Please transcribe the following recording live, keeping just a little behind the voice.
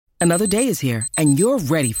Another day is here, and you're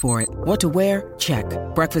ready for it. What to wear? Check.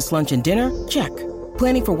 Breakfast, lunch, and dinner? Check.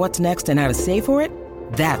 Planning for what's next and how to save for it?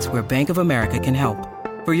 That's where Bank of America can help.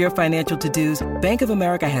 For your financial to-dos, Bank of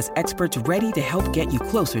America has experts ready to help get you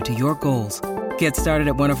closer to your goals. Get started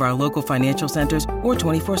at one of our local financial centers or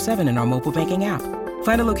 24/7 in our mobile banking app.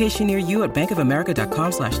 Find a location near you at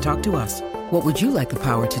bankofamerica.com/talktous. What would you like the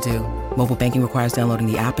power to do? Mobile banking requires downloading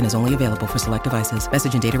the app and is only available for select devices.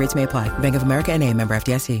 Message and data rates may apply. Bank of America N.A., member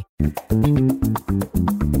FDIC.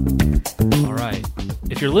 All right.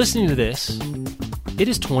 If you're listening to this, it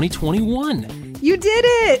is 2021. You did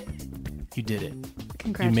it! You did it.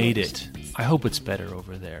 Congratulations. You made it. I hope it's better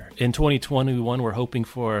over there. In 2021, we're hoping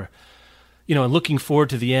for, looking forward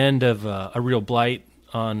to the end of a real blight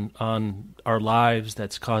on our lives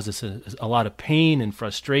that's caused us a lot of pain and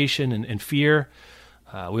frustration and fear.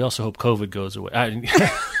 We also hope COVID goes away.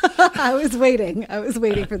 I was waiting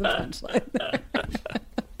for the punchline.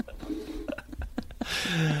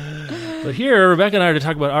 But here, Rebecca and I are to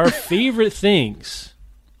talk about our favorite things.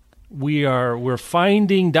 We're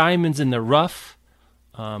finding diamonds in the rough,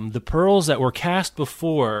 the pearls that were cast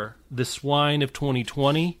before the swine of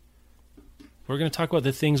 2020. We're going to talk about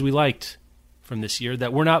the things we liked from this year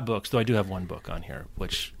that were not books, though I do have one book on here,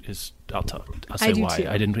 which is, I'll say why. Too.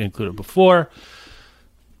 I didn't include it before.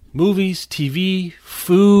 Movies, TV,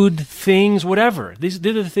 food, things, whatever. These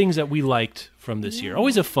are the things that we liked from this year.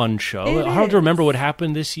 Always a fun show. Hard to remember what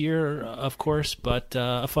happened this year, of course, but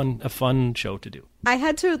a fun show to do. I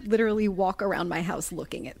had to literally walk around my house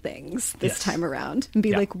looking at things this time around and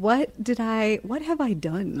be like, what have I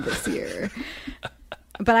done this year?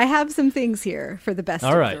 But I have some things here for the best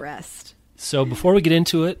of the rest. So before we get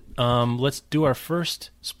into it, let's do our first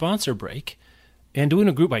sponsor break. And do we want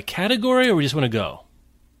to group by category, or we just want to go?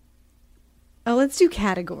 Oh, let's do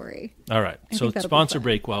category. All right. So sponsor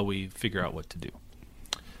break while we figure out what to do.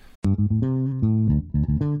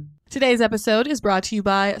 Today's episode is brought to you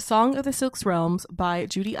by Song of the Six Realms by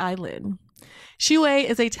Judy I. Lin. Xu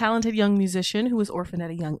is a talented young musician who was orphaned at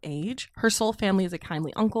a young age. Her sole family is a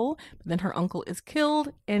kindly uncle, but then her uncle is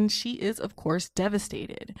killed, and she is, of course,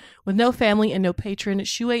 devastated. With no family and no patron,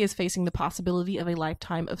 Xu is facing the possibility of a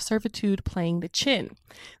lifetime of servitude playing the qin.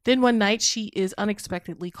 Then one night, she is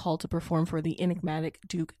unexpectedly called to perform for the enigmatic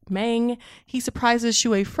Duke Meng. He surprises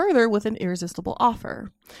Xu further with an irresistible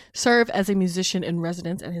offer. Serve as a musician in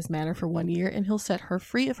residence at his manor for 1 year, and he'll set her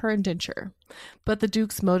free of her indenture. But the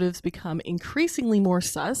Duke's motives become increasingly more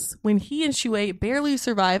sus when he and Xu barely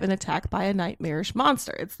survive an attack by a nightmarish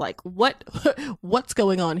monster. It's like, what's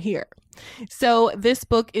going on here? So this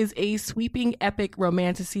book is a sweeping epic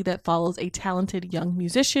romantasy that follows a talented young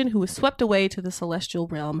musician who is swept away to the celestial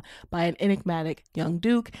realm by an enigmatic young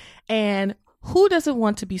duke. And who doesn't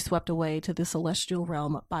want to be swept away to the celestial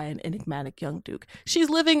realm by an enigmatic young duke? She's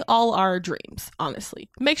living all our dreams,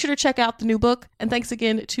 honestly. Make sure to check out the new book. And thanks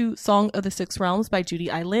again to Song of the Six Realms by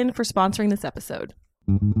Judy I. Lin for sponsoring this episode.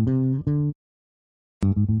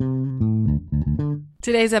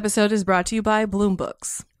 Today's episode is brought to you by Bloom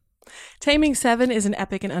Books. Taming Seven is an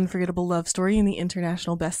epic and unforgettable love story in the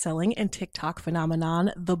international best-selling and TikTok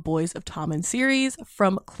phenomenon The Boys of Tommen series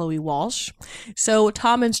from Chloe Walsh. So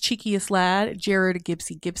Tommen's cheekiest lad, Jared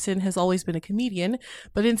Gibbsy Gibson, has always been a comedian,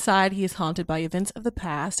 but inside he is haunted by events of the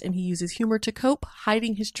past and he uses humor to cope,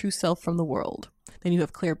 hiding his true self from the world. Then you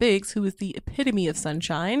have Claire Biggs, who is the epitome of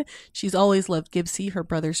sunshine. She's always loved Gibbsy, her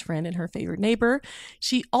brother's friend and her favorite neighbor.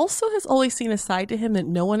 She also has always seen a side to him that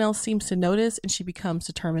no one else seems to notice, and she becomes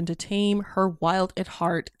determined to tame her wild at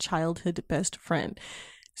heart childhood best friend.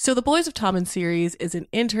 So The Boys of Tommen series is an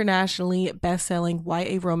internationally best-selling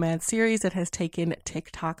YA romance series that has taken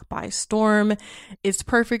TikTok by storm. It's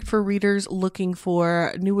perfect for readers looking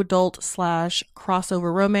for new adult /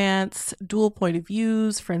 crossover romance, dual point of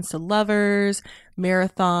views, friends to lovers,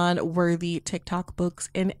 marathon-worthy TikTok books,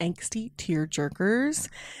 and angsty tearjerkers.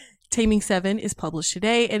 Taming Seven is published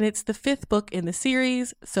today, and it's the 5th book in the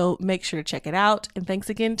series, so make sure to check it out. And thanks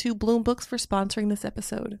again to Bloom Books for sponsoring this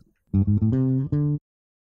episode.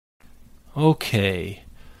 Okay.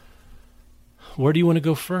 Where do you want to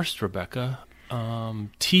go first, Rebecca? I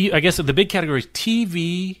guess the big category is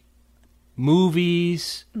TV,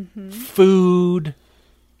 movies, food,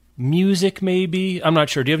 music, maybe. I'm not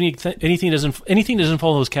sure. Do you have anything doesn't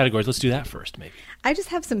follow those categories? Let's do that first, maybe. I just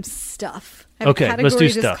have some stuff. I have okay, a category let's do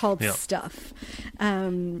just stuff. called stuff.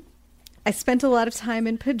 I spent a lot of time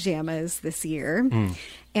in pajamas this year,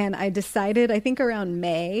 and I decided, I think around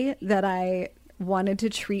May, that I wanted to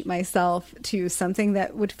treat myself to something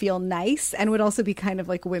that would feel nice and would also be kind of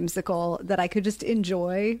like whimsical, that I could just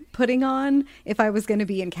enjoy putting on if I was going to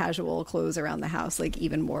be in casual clothes around the house, like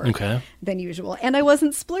even more than usual. And I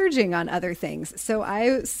wasn't splurging on other things. So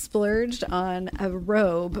I splurged on a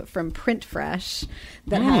robe from Print Fresh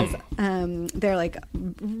that has, they're like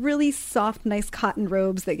really soft, nice cotton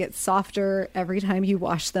robes that get softer every time you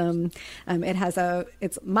wash them.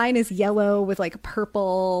 Mine is yellow with like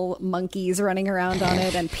purple monkeys running around on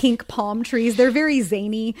it and pink palm trees. They're very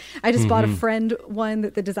zany. I just bought a friend one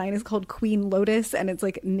that the design is called Queen Lotus, and it's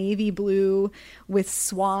like navy blue with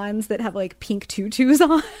swans that have like pink tutus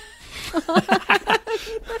on.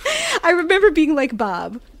 I remember being like,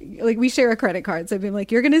 Bob, like we share a credit card, so I've been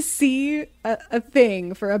like, you're gonna see a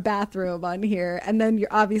thing for a bathrobe on here, and then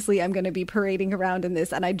I'm gonna be parading around in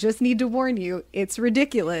this, and I just need to warn you, it's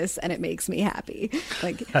ridiculous and it makes me happy.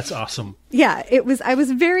 Like, that's awesome. Yeah, I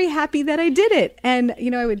was very happy that I did it. And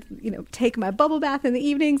I would take my bubble bath in the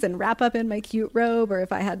evenings and wrap up in my cute robe, or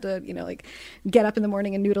if I had to like get up in the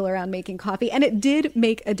morning and noodle around making coffee, and it did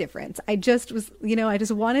make a difference. I just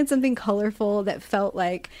wanted something colorful that felt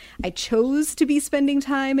like I chose to be spending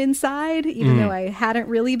time inside, even though I hadn't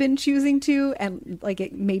really been choosing to, and like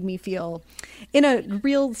it made me feel in a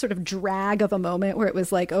real sort of drag of a moment where it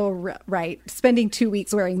was like, oh right, spending 2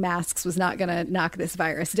 weeks wearing masks was not gonna knock this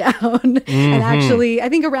virus down. And actually I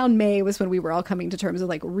think around May was when we were all coming to terms with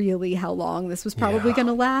like really how long this was probably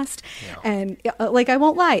gonna last. And like I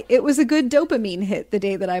won't lie, it was a good dopamine hit the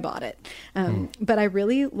day that I bought it. But I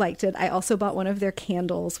really liked it. I also bought one of their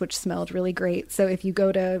candles, which smelled really great. So if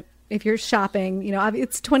you're shopping,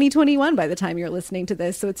 it's 2021 by the time you're listening to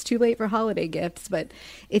this, so it's too late for holiday gifts. But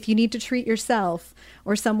if you need to treat yourself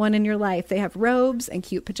or someone in your life, they have robes and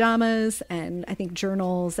cute pajamas and I think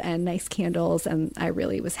journals and nice candles. And I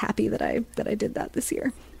really was happy that I did that this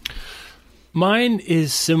year. Mine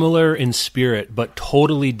is similar in spirit, but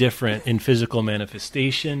totally different in physical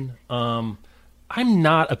manifestation. I'm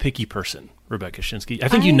not a picky person, Rebecca Schinsky. I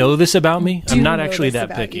think you know this about me. I'm not actually that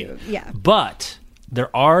picky. Yeah. But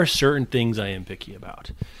there are certain things I am picky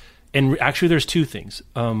about. And actually, there's two things.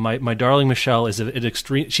 My darling Michelle is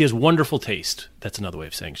she has wonderful taste. That's another way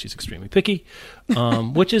of saying she's extremely picky,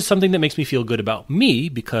 which is something that makes me feel good about me,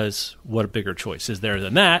 because what a bigger choice is there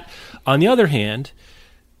than that? On the other hand,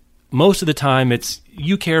 most of the time it's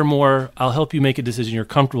you care more. I'll help you make a decision you're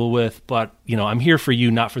comfortable with, but I'm here for you,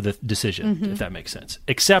 not for the decision, if that makes sense.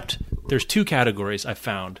 Except there's two categories I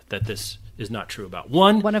found that this is not true about.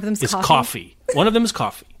 One of them is coffee. One of them is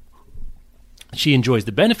coffee. She enjoys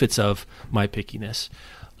the benefits of my pickiness.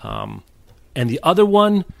 And the other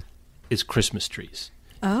one is Christmas trees.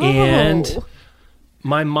 Oh. And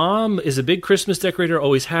my mom is a big Christmas decorator,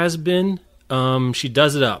 always has been. She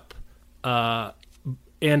does it up.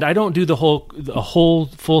 And I don't do the whole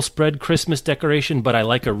full spread Christmas decoration, but I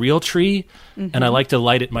like a real tree, and I like to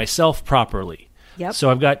light it myself properly. Yep.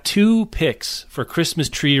 So I've got two picks for Christmas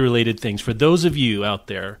tree related things for those of you out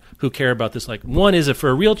there who care about this. Like, one is for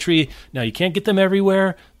a real tree. Now you can't get them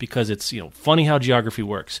everywhere because it's funny how geography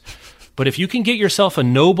works. But if you can get yourself a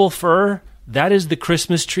noble fir, that is the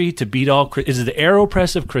Christmas tree to beat all. It is the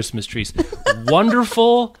AeroPress of Christmas trees.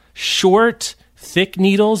 Wonderful, short, thick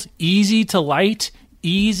needles, easy to light,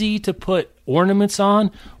 easy to put ornaments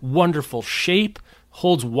on, wonderful shape,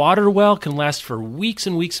 holds water well, can last for weeks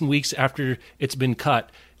and weeks and weeks after it's been cut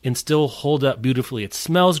and still hold up beautifully. It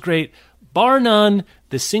smells great. Bar none,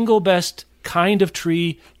 the single best kind of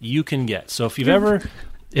tree you can get. So if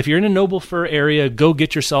you're in a noble fir area, go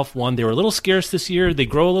get yourself one. They were a little scarce this year. They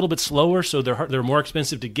grow a little bit slower, so they're more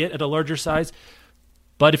expensive to get at a larger size.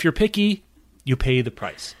 But if you're picky, you pay the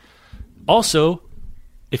price. Also,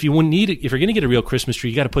 if you're going to get a real Christmas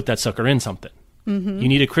tree, you got to put that sucker in something. You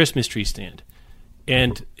need a Christmas tree stand.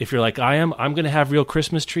 And if you're like I am, I'm going to have real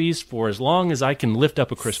Christmas trees for as long as I can lift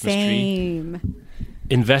up a Christmas tree.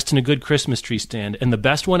 Invest in a good Christmas tree stand. And the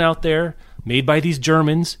best one out there, made by these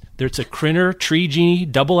Germans, it's a Krinner Tree Genie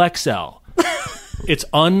Double XL. It's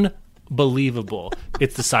unbelievable.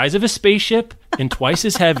 It's the size of a spaceship and twice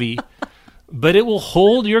as heavy, but it will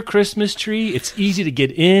hold your Christmas tree. It's easy to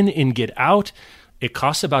get in and get out. It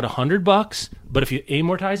costs about $100, but if you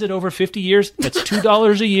amortize it over 50 years, that's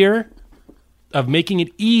 $2 a year of making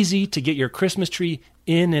it easy to get your Christmas tree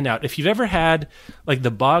in and out. If you've ever had like the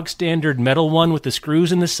bog standard metal one with the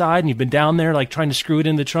screws in the side and you've been down there like trying to screw it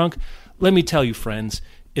in the trunk, let me tell you, friends,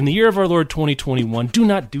 in the year of our Lord 2021, do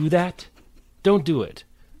not do that. Don't do it.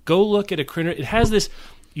 Go look at a Krinner. It has this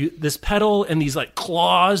pedal and these like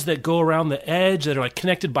claws that go around the edge that are like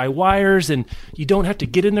connected by wires, and you don't have to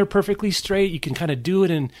get in there perfectly straight. You can kind of do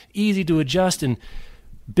it and easy to adjust. And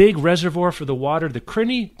big reservoir for the water, the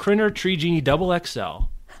Crinner Tree Genie Double XL.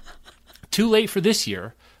 Too late for this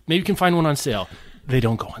year. Maybe you can find one on sale. They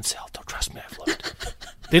don't go on sale. Don't trust me, I've looked.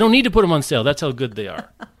 They don't need to put them on sale. That's how good they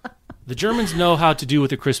are. The Germans know how to do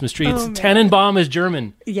with a Christmas tree. Tannenbaum is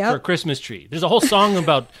German for a Christmas tree. There's a whole song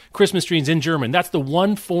about Christmas trees in German. That's the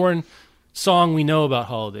one foreign song we know about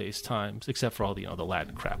holidays times, except for all the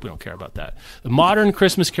Latin crap. We don't care about that. The modern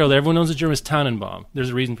Christmas carol that everyone knows is German is Tannenbaum. There's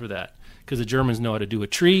a reason for that, because the Germans know how to do a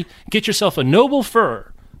tree. Get yourself a noble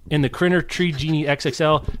fir in the Crinner Tree Genie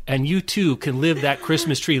XXL, and you too can live that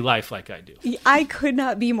Christmas tree life like I do. I could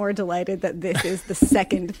not be more delighted that this is the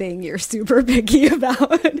second thing you're super picky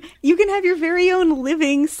about. You can have your very own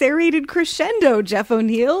living serrated crescendo, Jeff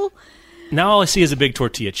O'Neill. Now all I see is a big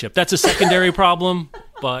tortilla chip. That's a secondary problem,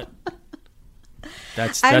 but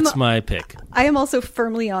that's my pick. I am also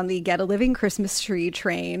firmly on the Get a Living Christmas tree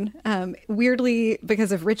train. Weirdly,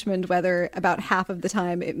 because of Richmond weather, about half of the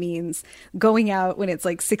time it means going out when it's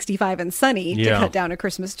like 65 and sunny to cut down a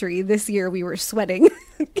Christmas tree. This year we were sweating,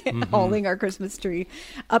 hauling our Christmas tree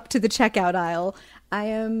up to the checkout aisle. I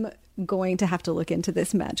am going to have to look into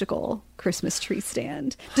this magical Christmas tree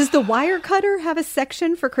stand. Does the Wire Cutter have a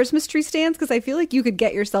section for Christmas tree stands? Because I feel like you could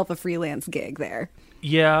get yourself a freelance gig there.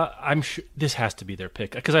 Yeah, I'm sure this has to be their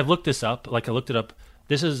pick, because I've looked this up. Like, I looked it up.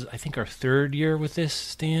 This is, I think, our third year with this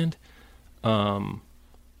stand.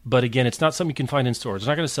 But again, it's not something you can find in stores.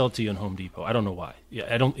 They're not going to sell it to you in Home Depot. I don't know why.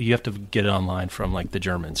 Yeah, you have to get it online from like the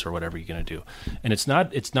Germans or whatever you're going to do. And it's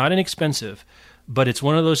not inexpensive, but it's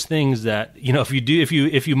one of those things that,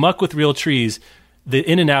 if you muck with real trees, the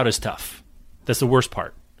in and out is tough. That's the worst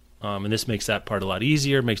part. And this makes that part a lot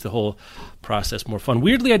easier, makes the whole process more fun.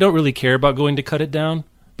 Weirdly, I don't really care about going to cut it down,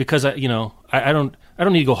 because I don't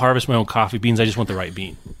need to go harvest my own coffee beans. I just want the right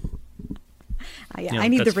bean. I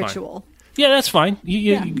need the ritual. Fine. Yeah, that's fine.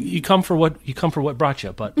 You come for what brought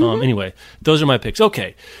you. But anyway, those are my picks.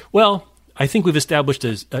 Okay. Well, I think we've established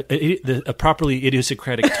a properly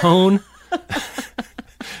idiosyncratic tone.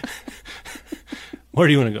 Where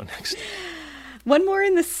do you want to go next? One more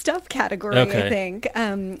in the stuff category, okay. I think.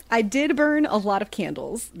 I did burn a lot of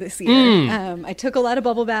candles this year. I took a lot of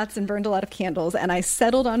bubble baths and burned a lot of candles, and I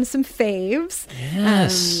settled on some faves.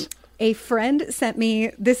 Yes. A friend sent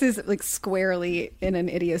me, this is like squarely in an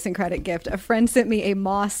idiosyncratic gift, a friend sent me a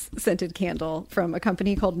moss-scented candle from a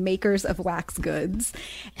company called Makers of Wax Goods.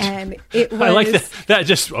 And it was... I like that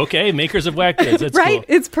just, okay, Makers of Wax Goods. That's right?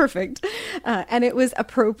 Cool. It's perfect. And it was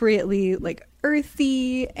appropriately like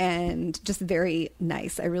earthy and just very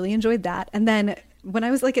nice. I really enjoyed that. And then when I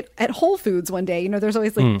was like at Whole Foods one day, there's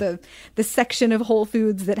always like the section of Whole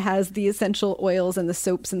Foods that has the essential oils and the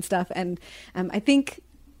soaps and stuff. And I think...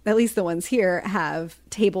 at least the ones here have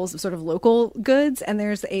tables of sort of local goods, and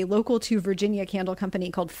there's a local to Virginia candle company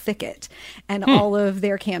called Thicket, and all of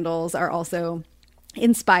their candles are also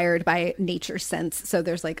inspired by nature scents. So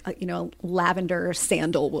there's like a lavender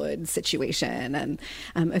sandalwood situation and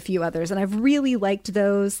a few others, and I've really liked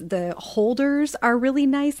those. The holders are really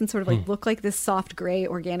nice and sort of like look like this soft gray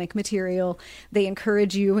organic material. They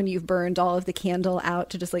encourage you, when you've burned all of the candle out,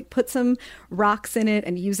 to just like put some rocks in it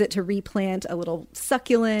and use it to replant a little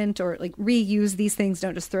succulent, or like reuse these things.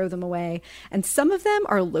 Don't just throw them away. And some of them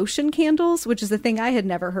are lotion candles, which is a thing I had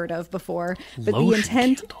never heard of before. But lotion the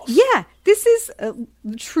intent candles. Yeah, this is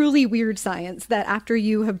truly weird science, that after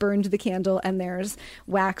you have burned the candle and there's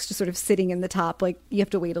wax just sort of sitting in the top, like you have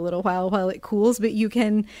to wait a little while it cools, but you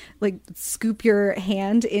can like scoop your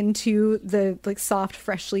hand into the like soft,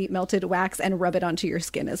 freshly melted wax and rub it onto your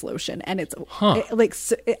skin as lotion. And it's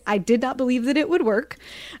I did not believe that it would work.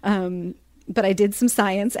 But I did some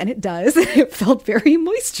science, and it does. It felt very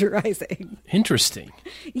moisturizing. Interesting.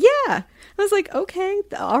 Yeah. I was like, okay,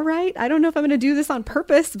 all right. I don't know if I'm going to do this on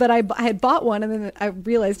purpose, but I had bought one, and then I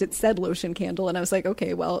realized it said lotion candle, and I was like,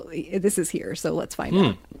 okay, well, this is here, so let's find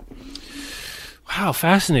out. Wow,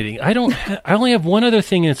 fascinating. I only have one other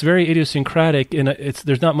thing, and it's very idiosyncratic, and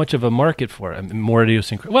there's not much of a market for it. More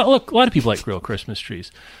idiosyncratic. Well, look, a lot of people like real Christmas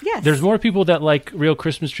trees. Yes. There's more people that like real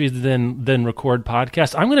Christmas trees than record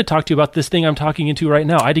podcasts. I'm going to talk to you about this thing I'm talking into right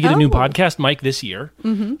now. I had to get a new podcast mic this year.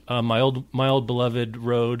 My old beloved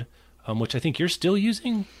Rode, which I think you're still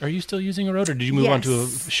using. Are you still using a Rode, or did you move on to a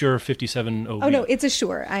Shure 57 OB? Oh no, it's a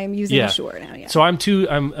Shure. I'm using a Shure now. Yeah. So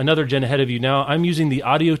I'm another gen ahead of you now. I'm using the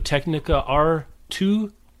Audio-Technica R2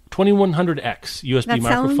 2100X USB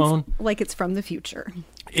microphone. Sounds like it's from the future.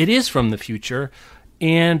 It is from the future,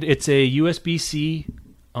 and it's a USB-C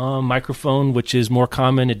microphone, which is more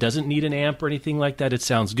common. It doesn't need an amp or anything like that. It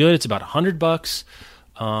sounds good. It's about $100.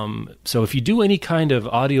 So if you do any kind of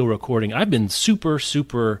audio recording, I've been super,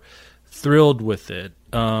 super thrilled with it.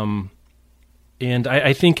 And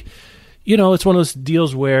I think, it's one of those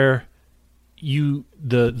deals where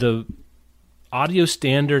the audio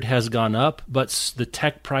standard has gone up, but the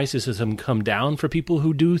tech prices have come down for people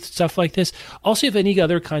who do stuff like this. Also, if any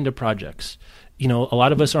other kind of projects, a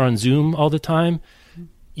lot of us are on Zoom all the time.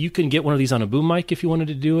 You can get one of these on a boom mic if you wanted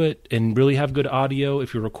to do it and really have good audio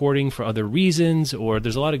if you're recording for other reasons, or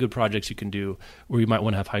there's a lot of good projects you can do where you might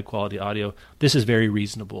want to have high quality audio. This is very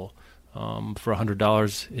reasonable. For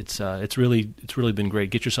 $100, it's really been great.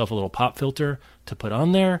 Get yourself a little pop filter to put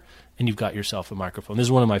on there, and you've got yourself a microphone. This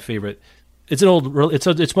is one of my favorite. It's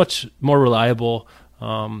it's much more reliable,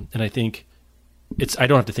 and I think I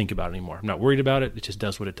don't have to think about it anymore. I'm not worried about it. It just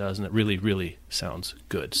does what it does, and it really, really sounds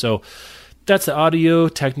good. So that's the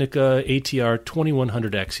Audio-Technica ATR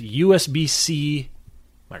 2100X USB-C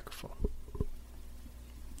microphone.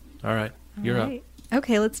 All right, you're up.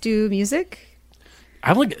 Okay, let's do music.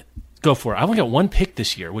 Go for it. I only got one pick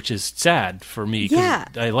this year, which is sad for me because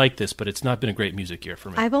I like this, but it's not been a great music year for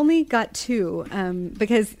me. I've only got two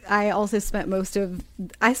because I also spent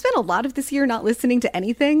I spent a lot of this year not listening to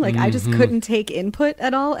anything. I just couldn't take input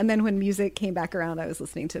at all. And then when music came back around, I was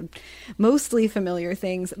listening to mostly familiar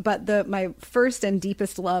things. But my first and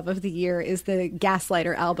deepest love of the year is the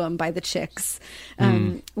Gaslighter album by the Chicks.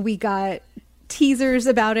 We got teasers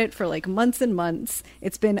about it for months and months.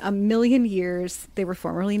 It's been a million years. They were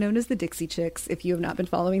formerly known as the Dixie Chicks, if you have not been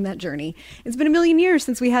following that journey. It's been a million years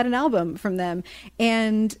since we had an album from them.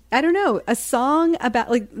 And I don't know, a song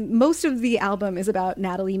about, most of the album is about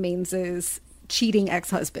Natalie Mains's cheating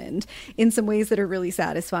ex-husband in some ways that are really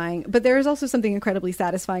satisfying. But there is also something incredibly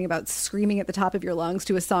satisfying about screaming at the top of your lungs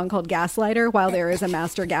to a song called Gaslighter while there is a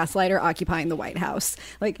master gaslighter occupying the White House.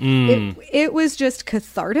 It was just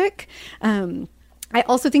cathartic. I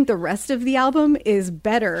also think the rest of the album is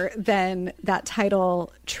better than that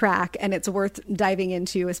title track, and it's worth diving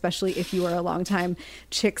into, especially if you are a longtime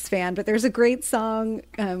Chicks fan. But there's a great song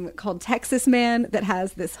called Texas Man that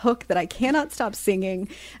has this hook that I cannot stop singing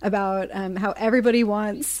about how everybody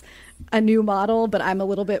wants a new model, but I'm a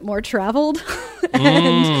little bit more traveled.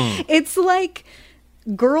 And it's like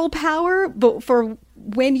girl power, but for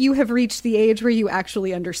when you have reached the age where you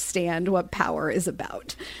actually understand what power is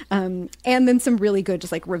about. And then some really good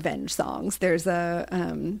just revenge songs. There's a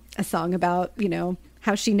song about,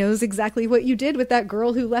 how she knows exactly what you did with that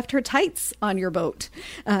girl who left her tights on your boat,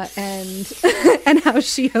 and how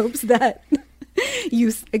she hopes that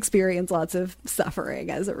you experience lots of suffering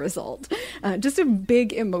as a result. Just a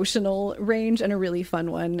big emotional range and a really fun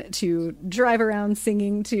one to drive around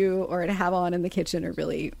singing to or to have on in the kitchen or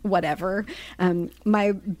really whatever.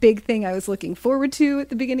 My big thing I was looking forward to at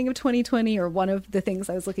the beginning of 2020, or one of the things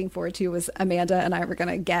I was looking forward to, was Amanda and I were going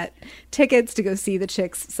to get tickets to go see the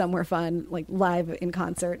Chicks somewhere fun, live in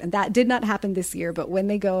concert. And that did not happen this year, but when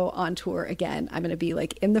they go on tour again, I'm going to be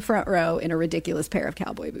in the front row in a ridiculous pair of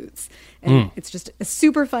cowboy boots. And it's just a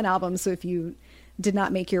super fun album. So if you did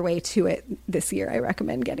not make your way to it this year, I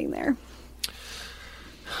recommend getting there.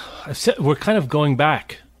 We're kind of going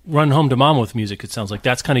back. Run Home to Mama with music, it sounds like.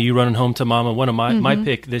 That's kind of you running home to Mama. One of my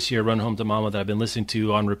pick this year, Run Home to Mama, that I've been listening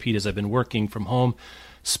to on repeat as I've been working from home.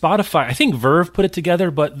 Spotify, I think Verve put it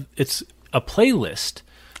together, but it's a playlist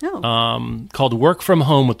called Work From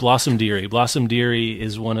Home with Blossom Dearie. Blossom Dearie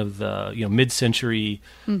is one of the mid-century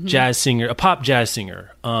jazz singer, a pop jazz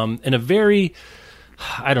singer, and a very,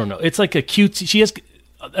 I don't know, it's like a cutesy, she has,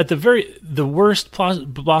 at the worst,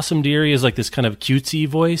 Blossom Dearie is this kind of cutesy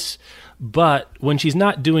voice, but when she's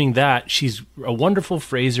not doing that, she's a wonderful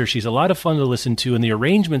phraser. She's a lot of fun to listen to, and the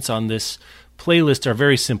arrangements on this playlist are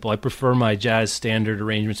very simple. I prefer my jazz standard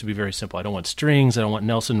arrangements to be very simple. I don't want strings. I don't want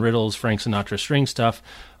Nelson Riddle's Frank Sinatra string stuff.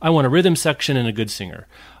 I want a rhythm section and a good singer.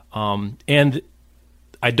 And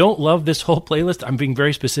I don't love this whole playlist. I'm being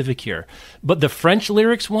very specific here. But the French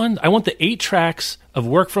lyrics one, I want the 8 tracks of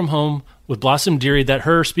Work From Home with Blossom Dearie that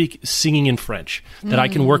her singing in French that I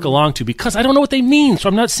can work along to, because I don't know what they mean, so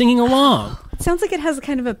I'm not singing along. It sounds like it has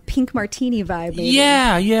kind of a Pink Martini vibe, maybe.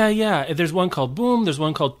 Yeah. There's one called Boom. There's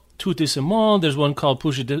one called Tout est Simon. There's one called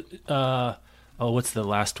Pouche de... what's the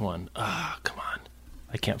last one? Come on.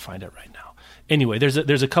 I can't find it right now. Anyway, there's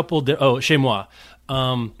a couple... Chez Moi.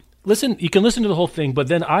 Listen, you can listen to the whole thing, but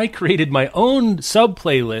then I created my own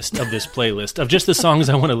sub-playlist of this playlist of just the songs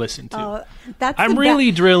I want to listen to. I'm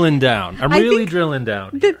really drilling down. I'm really drilling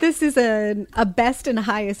down. That this is a best and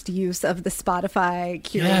highest use of the Spotify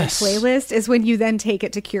curated playlist is when you then take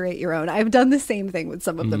it to curate your own. I've done the same thing with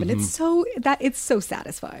some of them, and it's so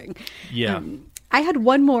satisfying. Yeah. I had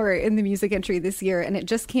one more in the music entry this year, and it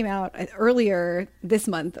just came out earlier this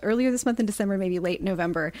month in December, maybe late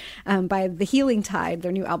November, by The Healing Tide.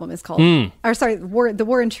 Their new album is called, The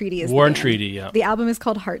War and Treaty is War and Treaty, yeah. The album is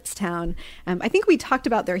called Heartstown. I think we talked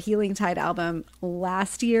about their Healing Tide album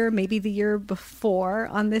last year, maybe the year before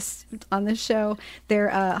on this show. They're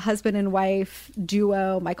a husband and wife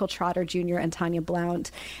duo, Michael Trotter Jr. and Tanya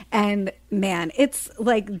Blount. And man, it's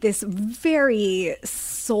like this very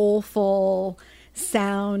soulful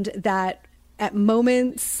sound that at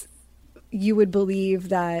moments you would believe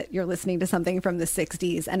that you're listening to something from the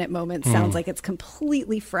 60s, and at moments sounds like it's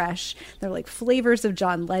completely fresh. They're like flavors of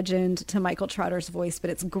John Legend to Michael Trotter's voice, but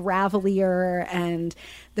it's gravelier, and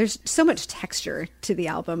there's so much texture to the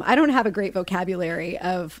album. I don't have a great vocabulary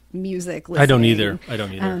of music listening. I don't either.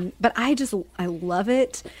 But I love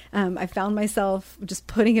it. I found myself just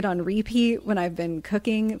putting it on repeat when I've been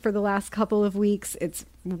cooking for the last couple of weeks. It's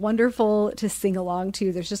wonderful to sing along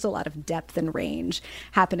to. There's just a lot of depth and range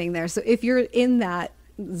happening there. So if you're in that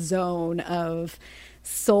zone of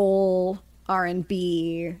soul,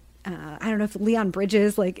 R&B, I don't know if Leon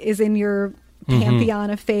Bridges is in your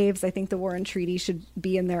pantheon of faves. I think The War and Treaty should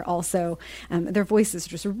be in there also. Their voice is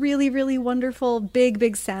just really, really wonderful,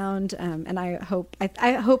 big sound. And I hope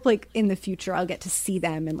in the future I'll get to see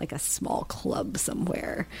them in a small club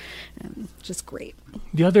somewhere. Just great.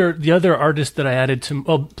 The other artist that I added to,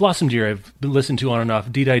 Blossom Deer I've been listening to on and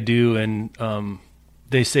off, Did I Do, and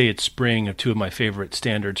They Say It's Spring are two of my favorite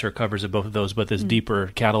standards, or covers of both of those, but this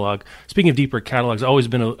deeper catalog. Speaking of deeper catalogs, I've always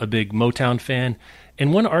been a big Motown fan.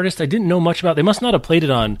 And one artist I didn't know much about, they must not have played it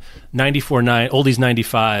on 94.9, Oldies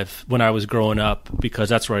 95 when I was growing up, because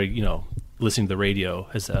that's where I, listening to the radio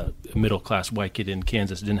as a middle-class white kid in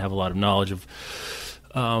Kansas, didn't have a lot of knowledge of,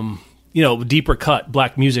 deeper cut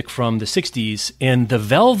black music from the 60s. And the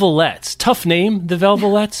Velvelettes, tough name, the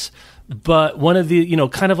Velvelettes, but one of the,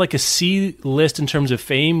 kind of like a C-list in terms of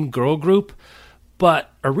fame girl group,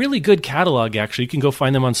 but a really good catalog, actually. You can go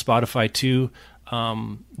find them on Spotify, too.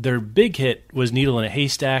 Their big hit was Needle in a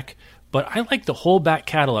Haystack, but I like the whole back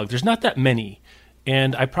catalog. There's not that many.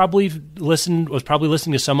 And I was listening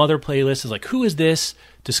to some other playlists. It's like, who is this?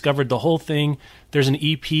 Discovered the whole thing. There's an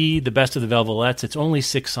EP, The Best of the Velvelettes. It's only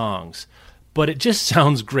 6 songs, but it just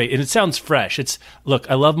sounds great. And it sounds fresh. Look,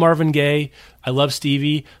 I love Marvin Gaye. I love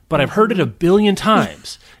Stevie, but I've heard it a billion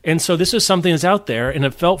times. And so this is something that's out there, and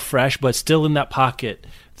it felt fresh, but still in that pocket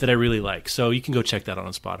that I really like. So you can go check that out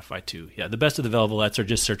on Spotify too. Yeah, The Best of the Velvelettes, or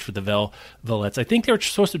just search for the Velvelettes. I think they were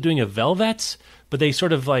supposed to be doing a Velvets, but they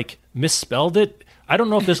sort of misspelled it. I don't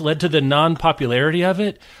know if this led to the non-popularity of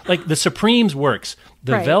it. The Supremes works.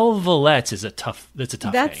 The Velvelettes is a tough hang.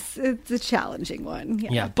 It's a challenging one.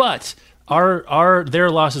 Yeah, but their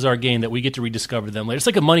loss is our gain, that we get to rediscover them later. It's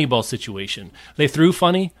like a Moneyball situation. They threw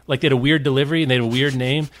funny, they had a weird delivery and they had a weird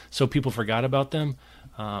name, so people forgot about them.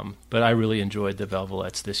 But I really enjoyed the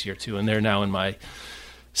Velvelettes this year too, and they're now in my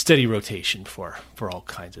steady rotation for all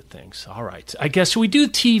kinds of things. All right, I guess, should we do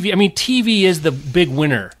TV? I mean, TV is the big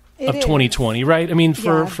winner of 2020, right? I mean,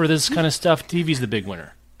 for this kind of stuff, TV's the big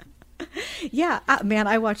winner. Yeah, man,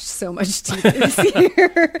 I watched so much TV this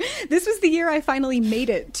year. This was the year I finally made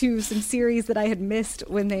it to some series that I had missed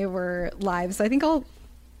when they were live. So I think I'll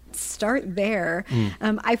start there.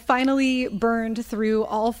 I finally burned through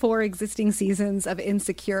all 4 existing seasons of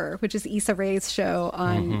Insecure, which is Issa Rae's show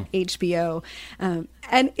on HBO.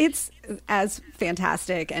 And it's as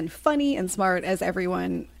fantastic and funny and smart as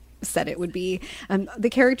everyone said it would be.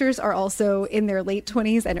 The characters are also in their late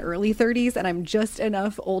 20s and early 30s, and I'm just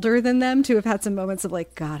enough older than them to have had some moments of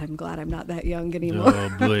God, I'm glad I'm not that young anymore. Oh,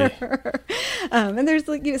 boy. And there's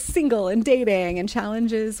single and dating and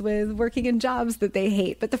challenges with working in jobs that they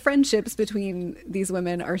hate, but the friendships between these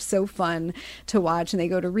women are so fun to watch, and they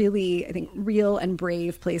go to really, I think, real and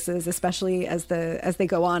brave places, especially as they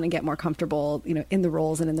go on and get more comfortable, in the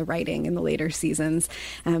roles and in the writing in the later seasons.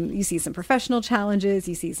 You see some professional challenges,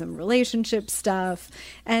 you see some relationship stuff,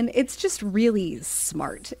 and it's just really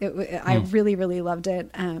smart. I really, really loved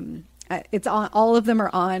it. It's on, all of them are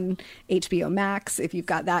on HBO Max if you've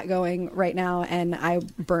got that going right now, and I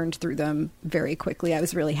burned through them very quickly. I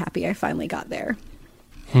was really happy I finally got there.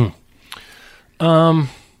 My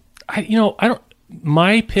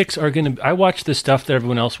picks are going to, I watched the stuff that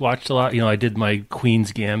everyone else watched a lot. I did my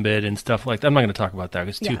Queen's Gambit and stuff like that. I'm not going to talk about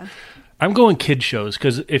that. I'm going kid shows,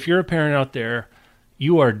 because if you're a parent out there,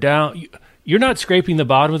 you are down. You're not scraping the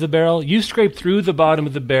bottom of the barrel. You scrape through the bottom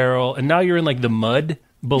of the barrel, and now you're in the mud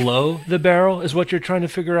below the barrel is what you're trying to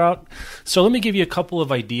figure out. So let me give you a couple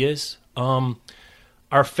of ideas.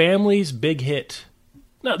 Our family's big hit.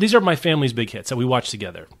 No, these are my family's big hits that we watch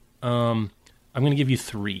together. I'm going to give you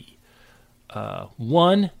 3.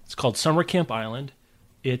 One, it's called Summer Camp Island.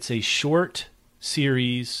 It's a short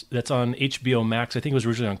series that's on HBO Max. I think it was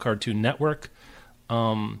originally on Cartoon Network.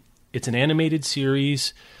 It's an animated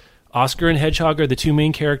series. Oscar and Hedgehog are the two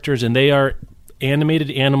main characters, and they are animated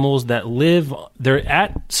animals that live. They're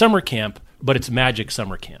at summer camp, but it's magic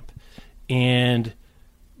summer camp. And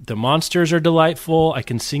the monsters are delightful. I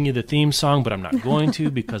can sing you the theme song, but I'm not going to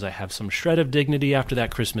because I have some shred of dignity after that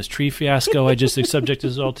Christmas tree fiasco I just subjected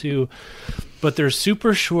us all to. But they're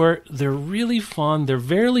super short. They're really fun. They're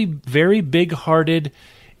very, very big-hearted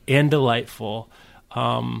and delightful.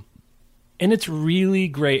 And it's really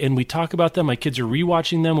great. And we talk about them. My kids are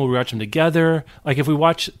rewatching them. We'll rewatch them together. Like if we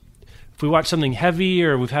watch something heavy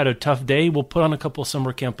or we've had a tough day, we'll put on a couple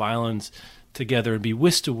Summer Camp Islands together and be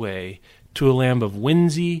whisked away to a land of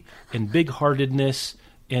whimsy and big-heartedness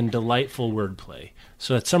and delightful wordplay.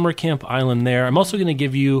 So at Summer Camp Island there. I'm also going to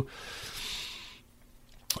give you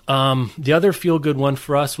the other feel-good one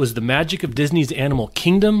for us was The Magic of Disney's Animal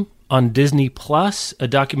Kingdom on Disney Plus, a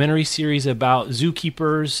documentary series about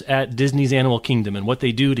zookeepers at Disney's Animal Kingdom and what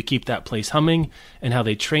they do to keep that place humming and how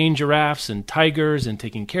they train giraffes and tigers and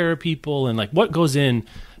taking care of people and like what goes in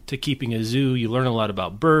to keeping a zoo. You learn a lot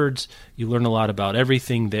about birds. You learn a lot about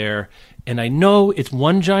everything there. And I know it's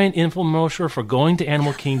one giant infomercial for going to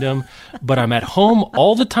Animal Kingdom, but I'm at home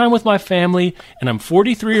all the time with my family, and I'm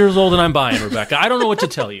 43 years old, and I'm buying, Rebecca. I don't know what to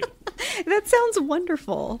tell you. That sounds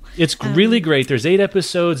wonderful. It's really great. There's 8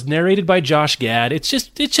 episodes, narrated by Josh Gad. It's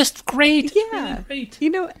just great. Yeah. Really great.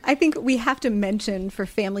 You know, I think we have to mention for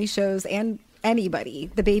family shows and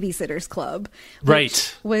anybody, the Babysitters Club, which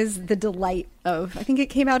right, was the delight of, I think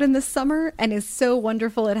it came out in the summer and is so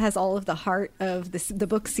wonderful. It has all of the heart of the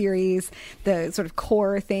book series, the sort of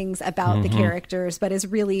core things about the characters, but is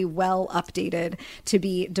really well updated to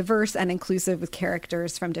be diverse and inclusive with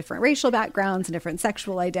characters from different racial backgrounds and different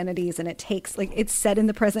sexual identities. And it takes, like, it's set in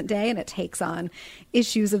the present day and it takes on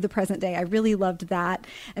issues of the present day. I really loved that.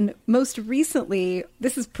 And most recently,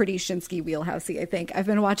 this is pretty Shinsky wheelhousey, I think. I've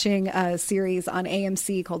been watching a series on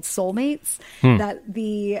AMC called Soulmates that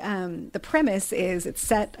the premise is it's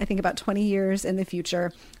set, I think, about 20 years in the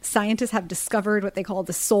future. Scientists have discovered what they call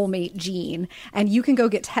the soulmate gene, and you can go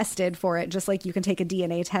get tested for it, just like you can take a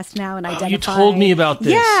DNA test now and identify. You told me about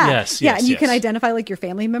this. Yeah, Yes, and you can identify like your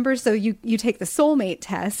family members. So you take the soulmate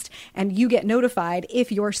test, and you get notified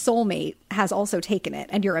if your soulmate has also taken it,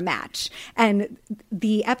 and you're a match. And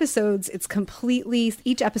the episodes,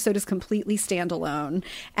 each episode is completely standalone,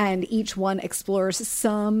 and each one explores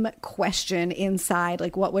some question inside,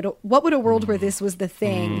 like what would a world where this was the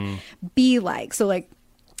thing be like? So like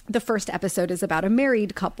the first episode is about a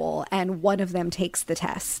married couple and one of them takes the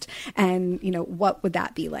test, and you know, what would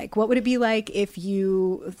that be like? What would it be like if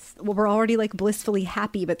you were already like blissfully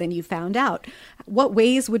happy, but then you found out? What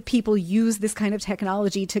ways would people use this kind of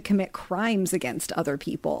technology to commit crimes against other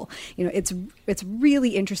people? You know, it's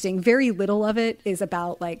really interesting. Very little of it is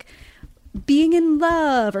about like being in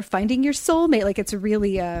love or finding your soulmate. Like, it's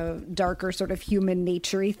really a darker sort of human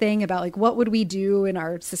nature-y thing about like, what would we do in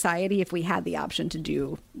our society if we had the option to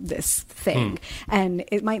do this thing? And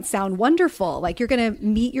it might sound wonderful. Like, you're going to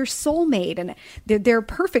meet your soulmate and they're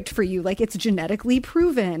perfect for you. Like, it's genetically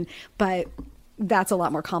proven, but that's a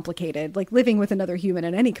lot more complicated. Like, living with another human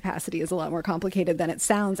in any capacity is a lot more complicated than it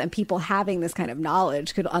sounds. And people having this kind of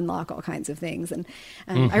knowledge could unlock all kinds of things. And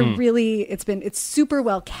it's super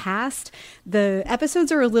well cast. The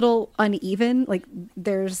episodes are a little uneven. Like,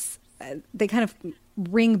 they kind of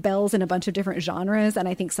ring bells in a bunch of different genres, and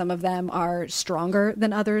I think some of them are stronger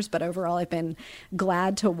than others, but overall I've been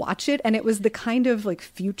glad to watch it. And it was the kind of like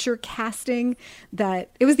future casting that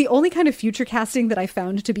I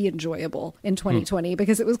found to be enjoyable in 2020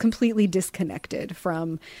 because it was completely disconnected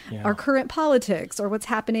from our current politics or what's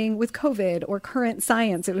happening with COVID or current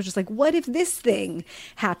science. It was just like, what if this thing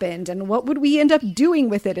happened, and what would we end up doing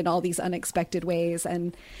with it in all these unexpected ways?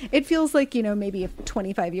 And it feels like, you know, maybe if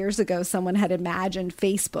 25 years ago someone had imagined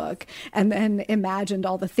Facebook and then imagined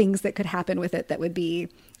all the things that could happen with it that would be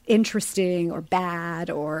interesting or bad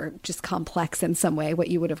or just complex in some way, what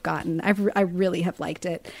you would have gotten. I really have liked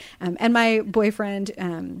it. And my boyfriend,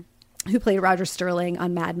 who played Roger Sterling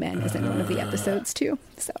on Mad Men, is in one of the episodes too.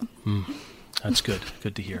 So that's good.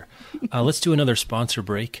 Good to hear. Let's do another sponsor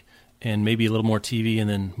break and maybe a little more TV and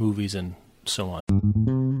then movies and so on.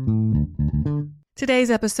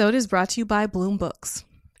 Today's episode is brought to you by Bloom Books.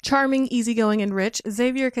 Charming, easygoing, and rich,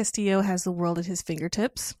 Xavier Castillo has the world at his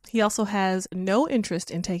fingertips. He also has no interest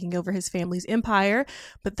in taking over his family's empire,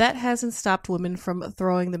 but that hasn't stopped women from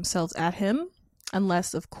throwing themselves at him,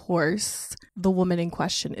 unless, of course, the woman in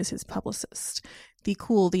question is his publicist. the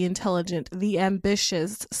cool, the intelligent, the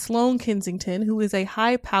ambitious Sloane Kensington, who is a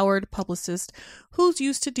high-powered publicist who's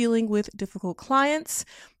used to dealing with difficult clients,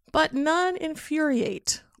 but none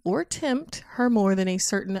infuriate or tempt her more than a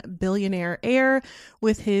certain billionaire heir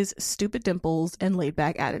with his stupid dimples and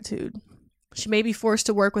laid-back attitude. She may be forced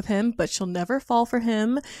to work with him, but she'll never fall for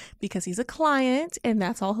him because he's a client and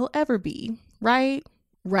that's all he'll ever be, right?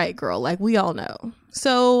 Right, girl, like we all know.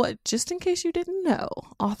 So, just in case you didn't know,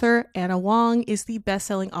 author Ana Huang is the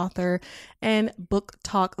best-selling author and Book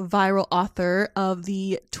Talk viral author of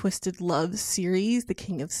the Twisted Love series, the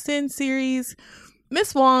King of Sin series.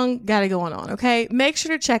 Miss Huang got it going on, okay? Make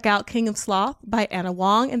sure to check out King of Sloth by Ana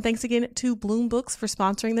Huang, and thanks again to Bloom Books for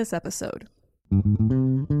sponsoring this episode.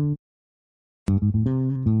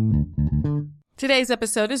 Today's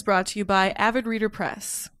episode is brought to you by Avid Reader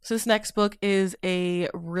Press. So this next book is a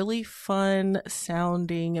really fun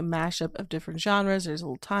sounding mashup of different genres. There's a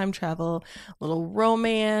little time travel, a little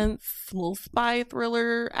romance, a little spy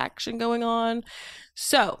thriller action going on.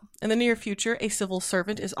 So, in the near future, a civil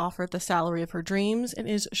servant is offered the salary of her dreams and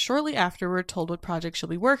is shortly afterward told what project she'll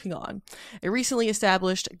be working on. A recently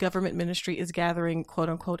established government ministry is gathering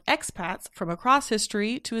quote-unquote expats from across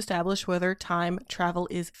history to establish whether time travel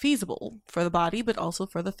is feasible for the body, but also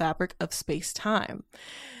for the fabric of space-time.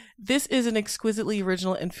 This is an exquisitely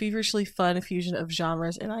original and feverishly fun fusion of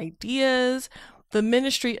genres and ideas. The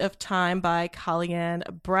Ministry of Time by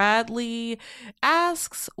Kalyan Bradley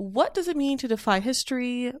asks, what does it mean to defy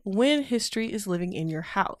history when history is living in your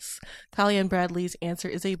house? Kalyan Bradley's answer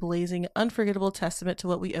is a blazing, unforgettable testament to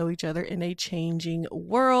what we owe each other in a changing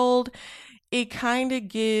world. It kind of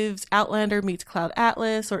gives Outlander meets Cloud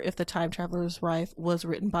Atlas, or If the Time Traveler's Wife was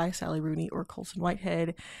written by Sally Rooney or Colson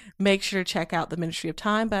Whitehead. Make sure to check out The Ministry of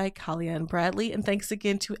Time by Kalyan Bradley. And thanks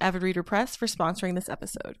again to Avid Reader Press for sponsoring this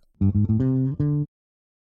episode.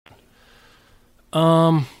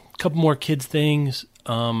 Couple more kids things.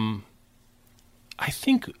 I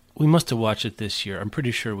think we must have watched it this year. I'm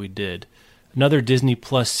pretty sure we did. Another Disney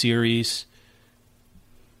Plus series.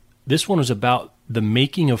 This one was about the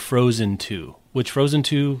making of Frozen 2, which Frozen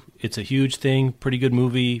 2, it's a huge thing, pretty good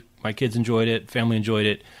movie. My kids enjoyed it, family enjoyed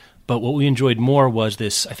it. But what we enjoyed more was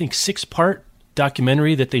this, I think, 6-part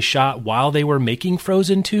documentary that they shot while they were making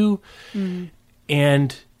Frozen 2. Mm.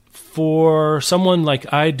 And for someone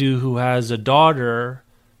like I do who has a daughter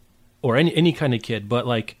or any kind of kid, but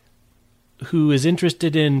like who is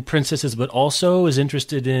interested in princesses but also is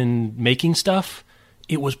interested in making stuff,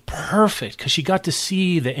 it was perfect because she got to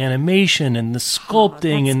see the animation and the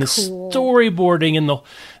sculpting and the storyboarding and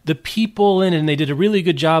the people in it. And they did a really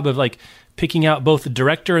good job of like picking out both the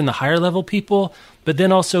director and the higher level people, but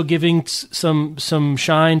then also giving some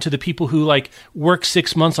shine to the people who like work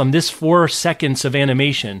 6 months on this 4 seconds of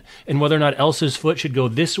animation and whether or not Elsa's foot should go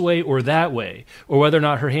this way or that way, or whether or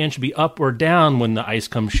not her hand should be up or down when the ice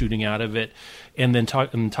comes shooting out of it. And then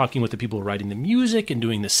talking with the people writing the music and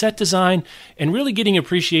doing the set design and really getting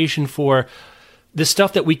appreciation for the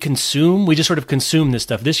stuff that we consume. We just sort of consume this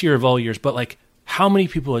stuff this year of all years, but like how many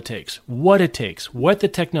people it takes, what the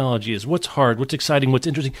technology is, what's hard, what's exciting, what's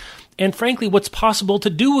interesting, and frankly, what's possible to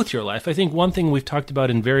do with your life. I think one thing we've talked about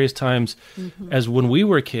in various times as when we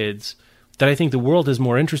were kids that I think the world is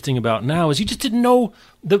more interesting about now is you just didn't know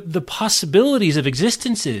the possibilities of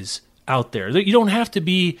existences out there. You don't have to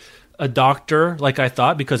be a doctor like I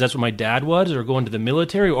thought because that's what my dad was, or going to the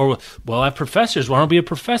military, or, well, I have professors, why don't I be a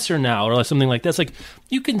professor now, or like something like that. It's like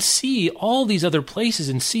you can see all these other places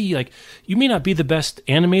and see, like, you may not be the best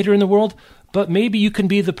animator in the world, but maybe you can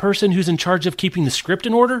be the person who's in charge of keeping the script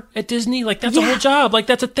in order at Disney. Like, that's a whole job. Like,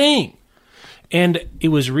 that's a thing. And it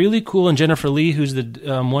was really cool. And Jennifer Lee, who's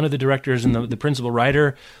the one of the directors and the principal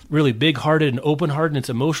writer, really big-hearted and open-hearted, and it's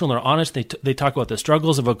emotional. They're honest. They talk about the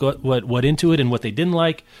struggles of what into it and what they didn't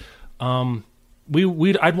like.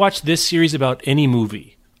 I'd watch this series about any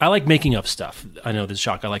movie. I like making of stuff. I know this is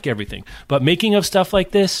shock. I like everything, but making of stuff like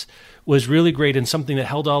this was really great and something that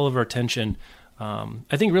held all of our attention.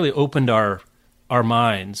 I think really opened our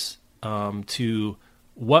minds to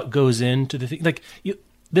what goes into the thing. Like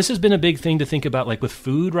this has been a big thing to think about, like with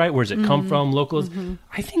food, right? Where does it come from? Locals. Mm-hmm.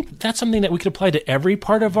 I think that's something that we could apply to every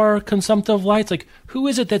part of our consumptive lives. Like, who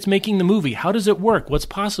is it that's making the movie? How does it work? What's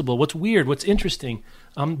possible? What's weird? What's interesting?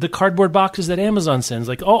 The cardboard boxes that Amazon sends,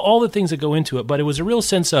 like all the things that go into it. But it was a real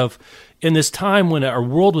sense of, in this time when our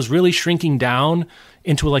world was really shrinking down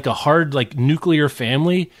into like a hard, like nuclear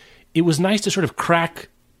family, it was nice to sort of crack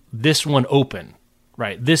this one open,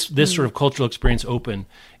 right? This sort of cultural experience open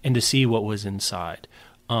and to see what was inside.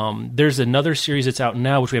 There's another series that's out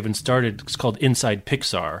now, which we haven't started. It's called Inside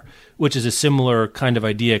Pixar, which is a similar kind of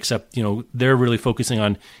idea, except, they're really focusing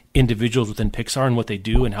on individuals within Pixar and what they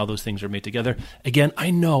do and how those things are made together. Again,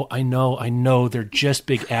 I know, they're just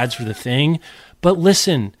big ads for the thing, but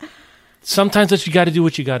listen, sometimes that's you got to do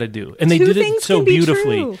what you got to do. And they did it so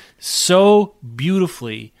beautifully. So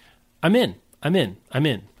beautifully. I'm in.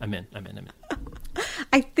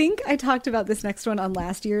 I think I talked about this next one on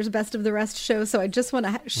last year's Best of the Rest show, so I just want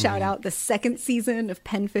to shout out the second season of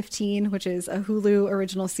Pen 15, which is a Hulu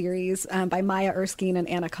original series by Maya Erskine and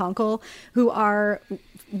Anna Konkle, who are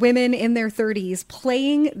women in their 30s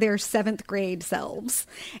playing their 7th grade selves.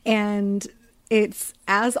 And it's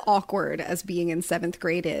as awkward as being in 7th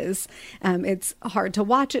grade is. It's hard to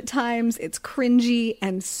watch at times. It's cringy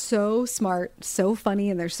and so smart, so funny,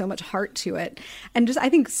 and there's so much heart to it. And just, I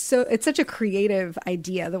think it's such a creative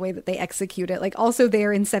idea, the way that they execute it. Like, also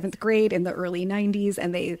they're in 7th grade in the early 90s,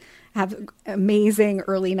 and they have amazing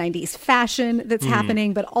early 90s fashion that's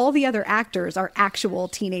happening, but all the other actors are actual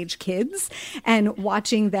teenage kids, and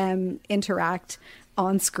watching them interact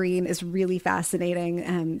on screen is really fascinating.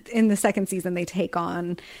 In the second season, they take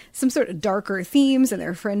on some sort of darker themes in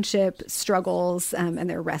their friendship struggles, and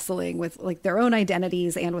they're wrestling with like their own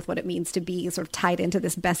identities and with what it means to be sort of tied into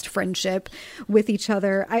this best friendship with each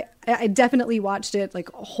other. I definitely watched it like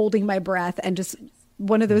holding my breath, and just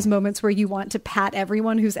one of those moments where you want to pat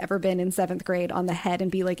everyone who's ever been in 7th grade on the head and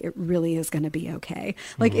be like, it really is going to be okay.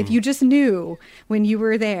 Like, if you just knew when you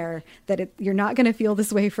were there that you're not going to feel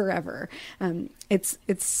this way forever. It's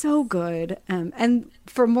so good. And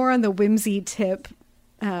for more on the whimsy tip,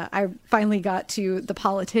 I finally got to The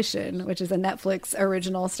Politician, which is a Netflix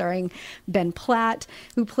original starring Ben Platt,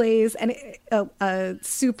 who plays a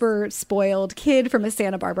super spoiled kid from a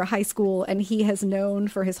Santa Barbara high school. And he has known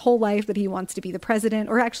for his whole life that he wants to be the president,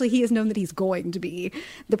 or actually he has known that he's going to be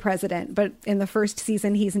the president. But in the first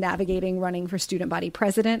season, he's navigating running for student body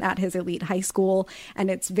president at his elite high school.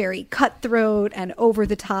 And it's very cutthroat and over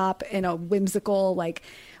the top in a whimsical, like,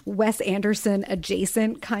 Wes Anderson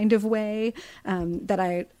adjacent kind of way,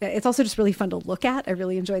 it's also just really fun to look at. I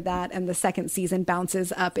really enjoyed that. And the second season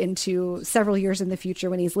bounces up into several years in the future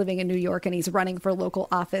when he's living in New York and he's running for local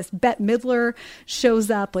office. Bette Midler shows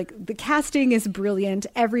up. Like, the casting is brilliant.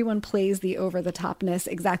 Everyone plays the over the topness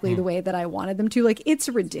exactly the way that I wanted them to. Like, it's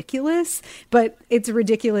ridiculous, but it's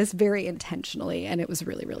ridiculous very intentionally. And it was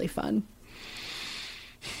really, really fun.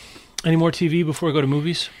 Any more TV before we go to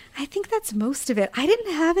movies? I think that's most of it. I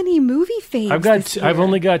didn't have any movie faves. I've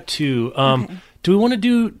only got 2. Okay. Do we want to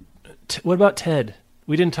do? What about Ted?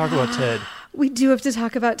 We didn't talk about Ted. We do have to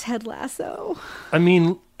talk about Ted Lasso. I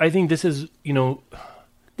mean, I think this is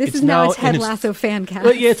this is now a Ted Lasso fan cast.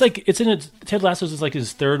 Well, yeah, Ted Lasso's is like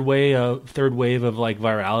his third wave of like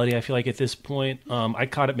virality. I feel like at this point, I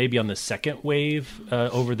caught it maybe on the second wave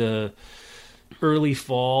over the early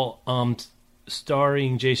fall.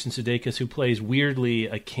 Starring Jason Sudeikis, who plays weirdly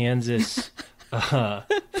a Kansas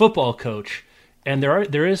football coach, and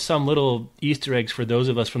there is some little Easter eggs for those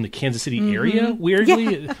of us from the Kansas City area.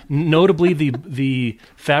 Weirdly, notably the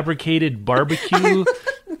fabricated barbecue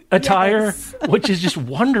attire, which is just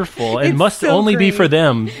wonderful, and must so only be for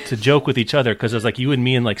them to joke with each other, because it's like you and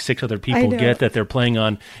me and like 6 other people get that they're playing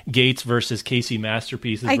on Gates versus Casey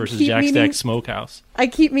Masterpieces versus Jack Stack Smokehouse. I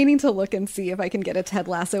keep meaning to look and see if I can get a Ted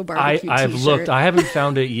Lasso barbecue I've t-shirt. looked. I haven't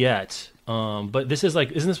found it yet. But this is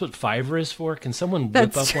like, isn't this what Fiverr is for? Can someone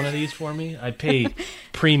whip up one of these for me? I'd pay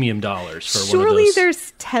premium dollars for one of those. Surely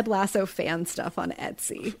there's Ted Lasso fan stuff on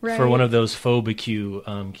Etsy, right? For one of those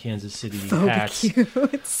Faux-BQ Kansas City hats.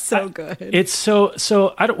 It's so good. It's so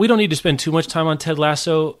we don't need to spend too much time on Ted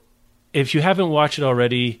Lasso. If you haven't watched it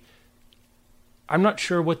already, I'm not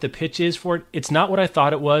sure what the pitch is for it. It's not what I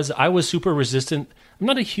thought it was. I was super resistant. I'm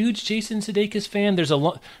not a huge Jason Sudeikis fan. There's a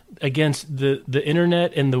lot against the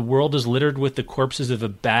internet, and the world is littered with the corpses of a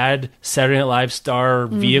bad Saturday Night Live star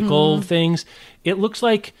vehicle things. It looks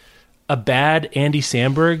like a bad Andy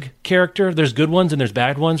Samberg character. There's good ones and there's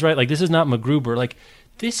bad ones, right? Like, this is not MacGruber. Like,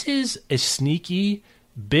 this is a sneaky,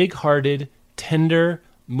 big-hearted, tender,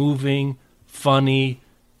 moving, funny.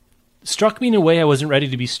 Struck me in a way I wasn't ready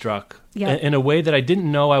to be struck. Yeah. In a way that I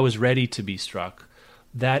didn't know I was ready to be struck.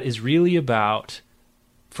 That is really about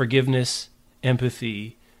forgiveness,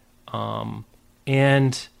 empathy,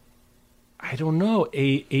 and I don't know.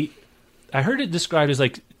 I heard it described as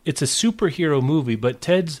like it's a superhero movie, but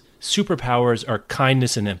Ted's superpowers are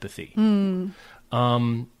kindness and empathy.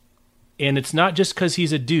 And it's not just because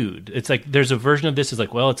he's a dude. It's like there's a version of this is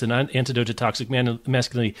like, well, it's an antidote to toxic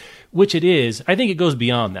masculinity, which it is. I think it goes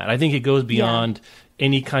beyond that. I think it goes beyond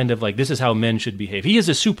any kind of like, this is how men should behave. He is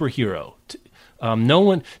a superhero.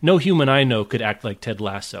 No human I know could act like Ted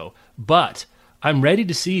Lasso, but I'm ready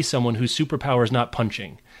to see someone whose superpower is not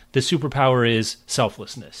punching. The superpower is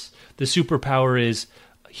selflessness. The superpower is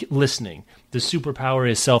listening. The superpower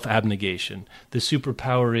is self-abnegation. The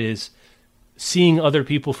superpower is seeing other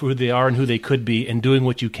people for who they are and who they could be and doing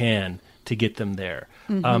what you can to get them there.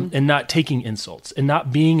 And not taking insults and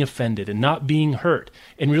not being offended and not being hurt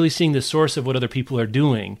and really seeing the source of what other people are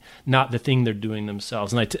doing, not the thing they're doing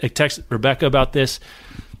themselves. And I texted Rebecca about this.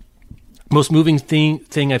 Most moving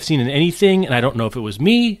thing I've seen in anything, and I don't know if it was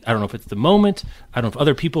me, I don't know if it's the moment, I don't know if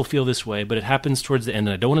other people feel this way, but it happens towards the end,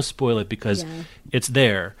 and I don't want to spoil it because it's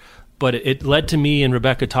there. But it led to me and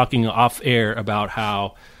Rebecca talking off air about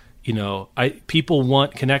how, people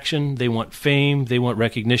want connection, they want fame, they want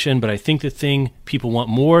recognition, but I think the thing people want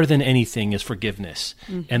more than anything is forgiveness.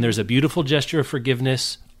 And there's a beautiful gesture of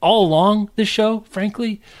forgiveness all along this show,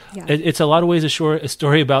 frankly. Yeah. It's a lot of ways a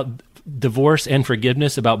story about divorce and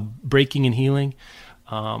forgiveness, about breaking and healing.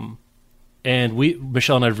 And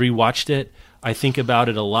Michelle and I have rewatched it. I think about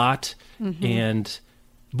it a lot. And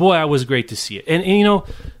boy, it was great to see it. And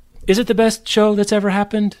is it the best show that's ever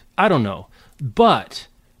happened? I don't know. But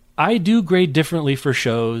I do grade differently for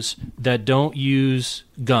shows that don't use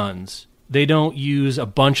guns. They don't use a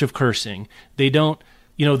bunch of cursing. They don't,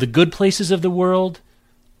 the Good Places of the world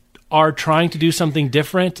are trying to do something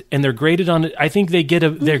different, and they're graded on, I think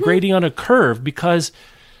they're grading on a curve because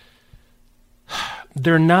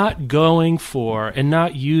they're not going for and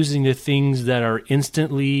not using the things that are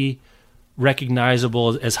instantly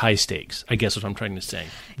recognizable as high stakes, I guess what I'm trying to say.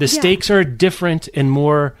 The stakes are different and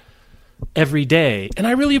more every day, and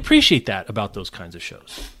I really appreciate that about those kinds of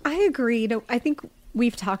shows. I agree. I think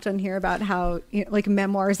we've talked on here about how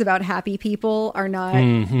memoirs about happy people are not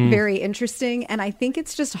very interesting, and I think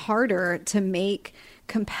it's just harder to make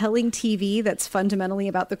compelling TV that's fundamentally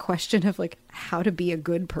about the question of how to be a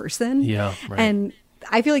good person. Yeah, right. And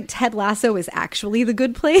I feel like Ted Lasso is actually the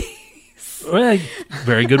good place. Well,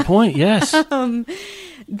 very good point. Yes.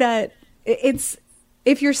 That it's,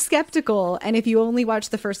 if you're skeptical and if you only watch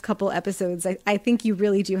the first couple episodes, I think you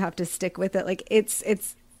really do have to stick with it.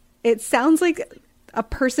 It sounds like a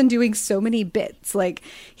person doing so many bits.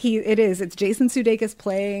 It's Jason Sudeikis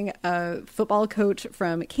playing a football coach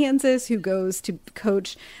from Kansas who goes to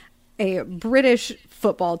coach a British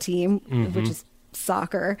football team, which is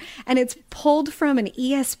soccer, and it's pulled from an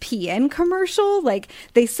ESPN commercial.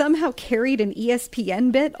 They somehow carried an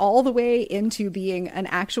ESPN bit all the way into being an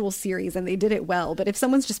actual series, and they did it well. But if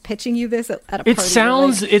someone's just pitching you this at a party, it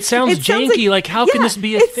sounds janky. How can this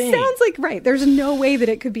be a thing? It sounds like, right, there's no way that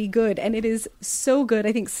it could be good, and it is so good.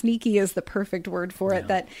 I think sneaky is the perfect word for it.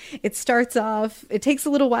 That it starts off, it takes a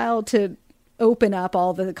little while to open up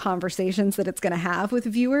all the conversations that it's going to have with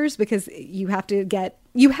viewers, because you have to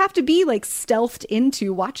be stealthed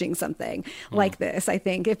into watching something like this. I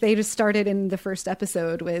think if they just started in the first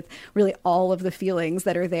episode with really all of the feelings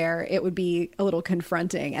that are there, it would be a little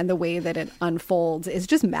confronting, and the way that it unfolds is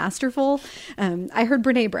just masterful. I heard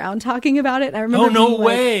Brene Brown talking about it. I remember. Oh, no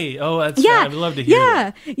way. That's I'd love to hear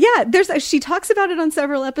that. Yeah. She talks about it on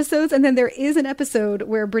several episodes, and then there is an episode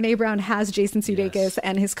where Brene Brown has Jason Sudeikis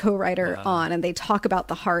and his co-writer on, and they talk about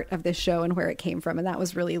the heart of this show and where it came from, and that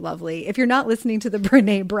was really lovely. If you're not listening to the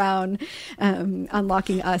Brene Brown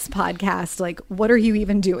Unlocking Us podcast, what are you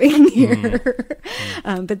even doing here?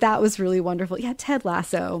 But that was really wonderful. Yeah, Ted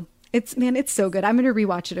Lasso. It's so good. I'm going to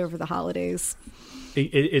rewatch it over the holidays.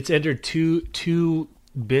 It's entered two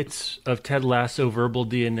bits of Ted Lasso verbal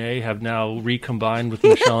DNA have now recombined with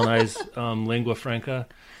Michelle and I's lingua franca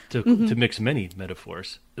to mix many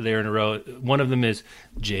metaphors there in a row. One of them is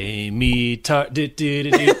Jamie talk,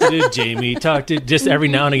 Jamie talk. Just every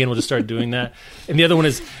now and again we'll just start doing that. And the other one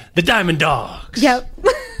is the Diamond Dogs. Yep.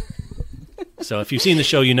 So if you've seen the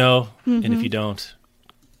show, and if you don't,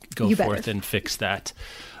 go forth and fix that.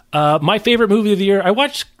 My favorite movie of the year. I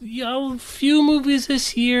watched a few movies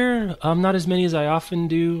this year. Not as many as I often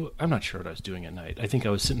do. I'm not sure what I was doing at night. I think I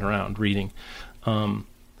was sitting around reading. The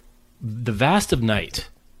Vast of Night,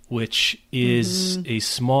 which is a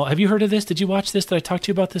small... Have you heard of this? Did you watch this? Did I talk to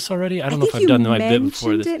you about this already? I don't know if I've done my bit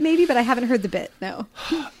before this. It maybe, but I haven't heard the bit, no.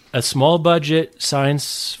 A small budget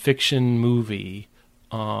science fiction movie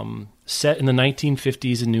set in the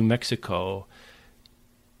 1950s in New Mexico.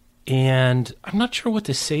 And I'm not sure what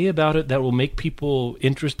to say about it that will make people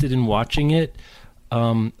interested in watching it.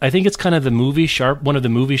 I think it's kind of one of the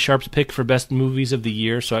movie Sharp's pick for best movies of the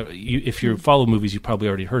year. So if you follow movies, you probably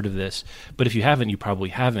already heard of this. But if you haven't, you probably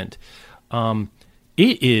haven't.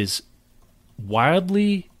 It is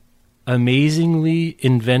wildly, amazingly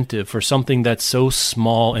inventive for something that's so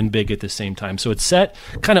small and big at the same time. So it's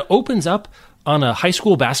kind of opens up on a high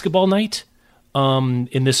school basketball night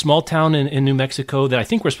in this small town in New Mexico that I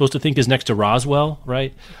think we're supposed to think is next to Roswell,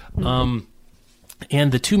 right? Mm-hmm.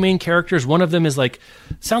 And the two main characters, one of them is like,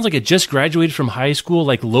 sounds like it just graduated from high school,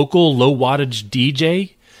 like local low wattage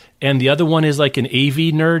DJ. And the other one is like an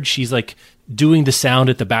AV nerd. She's like doing the sound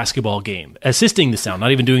at the basketball game, assisting the sound,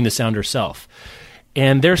 not even doing the sound herself.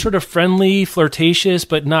 And they're sort of friendly, flirtatious,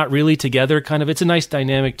 but not really together kind of. It's a nice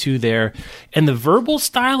dynamic too there. And the verbal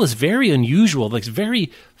style is very unusual. Like it's very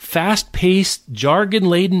fast-paced,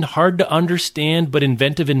 jargon-laden, hard to understand, but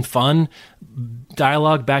inventive and fun.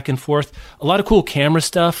 Dialogue back and forth. A lot of cool camera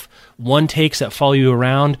stuff. One takes that follow you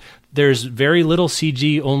around. There's very little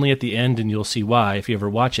CG only at the end, and you'll see why if you ever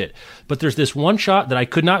watch it. But there's this one shot that I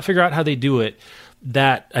could not figure out how they do it,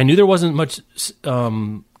 that I knew there wasn't much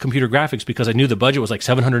computer graphics because I knew the budget was like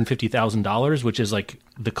 $750,000, which is like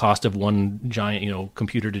the cost of one giant,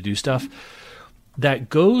 computer to do stuff, that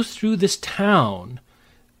goes through this town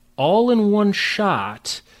all in one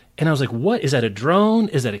shot. And I was like, what? Is that a drone?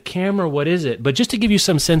 Is that a camera? What is it? But just to give you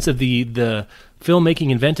some sense of the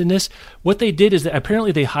filmmaking inventiveness, what they did is that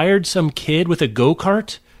apparently they hired some kid with a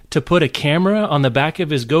go-kart to put a camera on the back of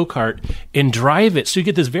his go-kart and drive it. So you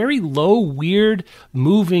get this very low, weird,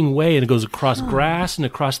 moving way, and it goes across grass and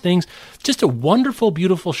across things. Just a wonderful,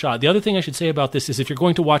 beautiful shot. The other thing I should say about this is if you're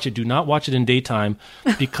going to watch it, do not watch it in daytime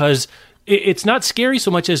because it's not scary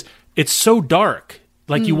so much as it's so dark.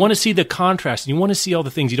 Like you want to see the contrast and you want to see all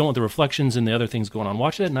the things. You don't want the reflections and the other things going on.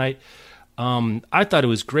 Watch it at night. I thought it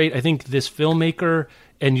was great. I think this filmmaker,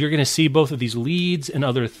 and you're going to see both of these leads and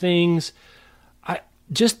other things.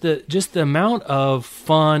 Just the amount of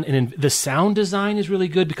fun and the sound design is really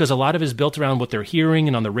good because a lot of it is built around what they're hearing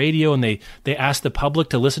and on the radio, and they ask the public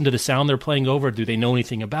to listen to the sound they're playing over. Do they know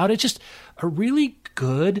anything about it? Just a really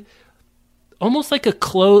good, almost like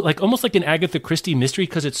almost like an Agatha Christie mystery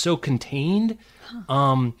because it's so contained,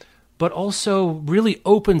 but also really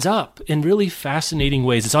opens up in really fascinating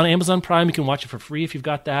ways. It's on Amazon Prime. You can watch it for free if you've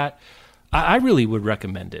got that. I really would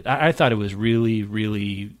recommend it. I thought it was really,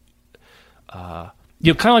 really.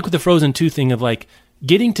 Kind of like with the Frozen 2 thing of like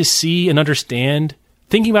getting to see and understand,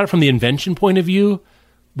 thinking about it from the invention point of view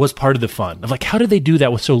was part of the fun of like, how did they do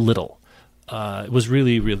that with so little? It was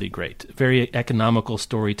really, really great. Very economical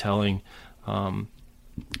storytelling, and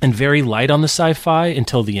very light on the sci-fi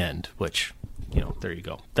until the end, which, there you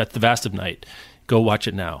go. That's The Vast of Night. Go watch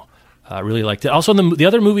it now. I really liked it. Also, the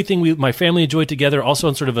other movie thing my family enjoyed together, also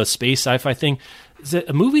on sort of a space sci-fi thing, is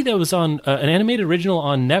a movie that was on an animated original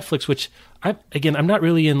on Netflix, which, I'm not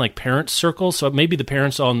really in like parent circles, so maybe the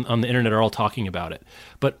parents on the internet are all talking about it.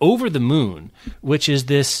 But Over the Moon, which is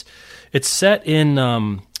this, it's set in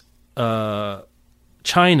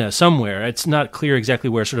China somewhere. It's not clear exactly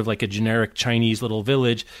where, sort of like a generic Chinese little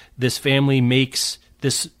village. This family makes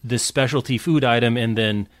this specialty food item, and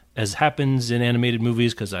then, as happens in animated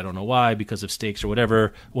movies, because I don't know why, because of stakes or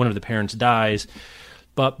whatever, one of the parents dies.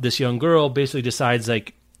 But this young girl basically decides,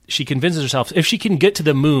 like, she convinces herself if she can get to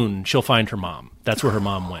the moon, she'll find her mom. That's where her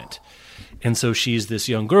mom went. And so she's this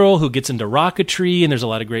young girl who gets into rocketry, and there's a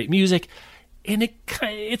lot of great music. And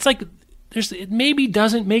it's like, it maybe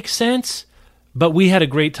doesn't make sense, but we had a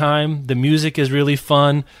great time. The music is really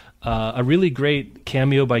fun. A really great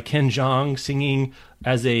cameo by Ken Jeong singing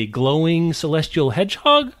as a glowing celestial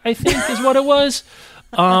hedgehog, I think is what it was.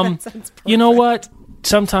 You know what?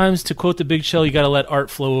 Sometimes, to quote the Big Chill, you got to let art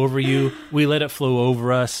flow over you. We let it flow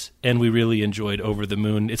over us, and we really enjoyed Over the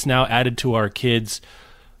Moon. It's now added to our kids'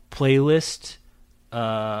 playlist,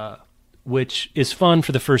 which is fun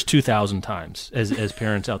for the first 2,000 times, as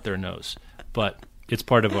parents out there knows. But it's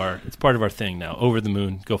part of our thing now. Over the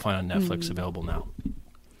Moon, go find on Netflix, available now.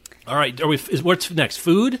 All right, what's next?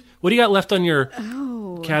 Food? What do you got left on your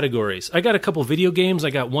categories? I got a couple video games.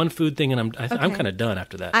 I got one food thing, and I'm kind of done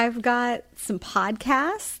after that. I've got some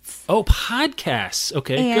podcasts. Oh, podcasts.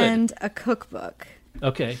 Okay, and good. a cookbook.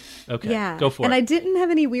 Okay. Yeah. Go for it. And I didn't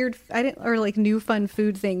have any new fun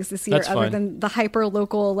food things this year. That's other fine. than the hyper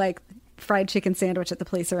local like fried chicken sandwich at the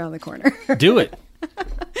place around the corner. Do it.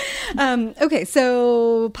 Okay,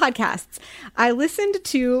 so podcasts. I listened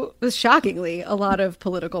to, shockingly, a lot of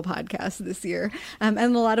political podcasts this year, and a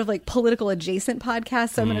lot of like political adjacent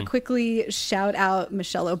podcasts. So I'm going to quickly shout out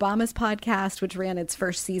Michelle Obama's podcast, which ran its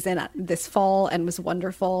first season this fall and was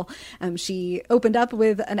wonderful. She opened up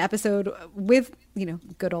with an episode with,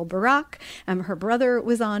 good old Barack. Her brother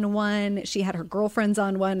was on one. She had her girlfriends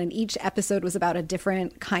on one, and each episode was about a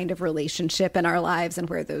different kind of relationship in our lives and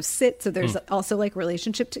where those sit. So there's also like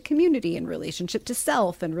relationship to community and relationship to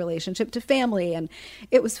self and relationship to family. And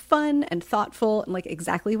it was fun and thoughtful and like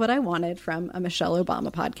exactly what I wanted from a Michelle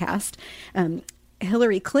Obama podcast.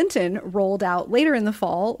 Hillary Clinton rolled out later in the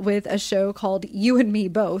fall with a show called You and Me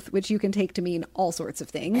Both, which you can take to mean all sorts of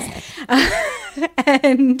things.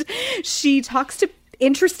 And she talks to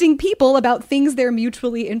interesting people about things they're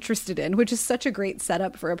mutually interested in, which is such a great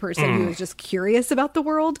setup for a person who is just curious about the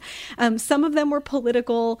world. Some of them were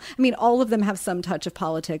political. I mean, all of them have some touch of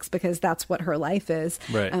politics because that's what her life is.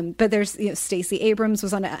 Right. But there's, Stacey Abrams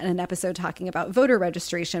was on an episode talking about voter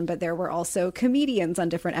registration, but there were also comedians on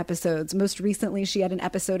different episodes. Most recently, she had an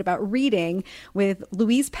episode about reading with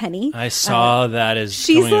Louise Penny. I saw that as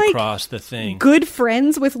she's coming like across the thing. Good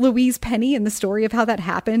friends with Louise Penny, and the story of how that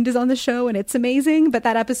happened is on the show, and it's amazing. But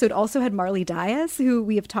that episode also had Marley Dias, who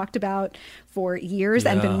we have talked about for years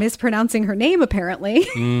and been mispronouncing her name, apparently.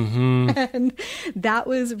 And that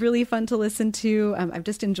was really fun to listen to. I've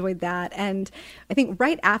just enjoyed that. And I think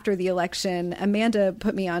right after the election, Amanda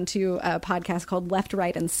put me onto a podcast called Left,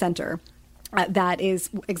 Right, and Center. That is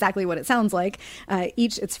exactly what it sounds like.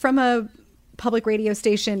 It's from a public radio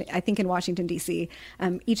station, I think in Washington, D.C.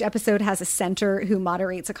 Each episode has a center who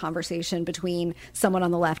moderates a conversation between someone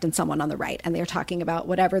on the left and someone on the right. And they're talking about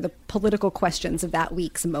whatever the political questions of that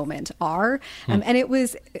week's moment are. And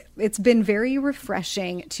it's been very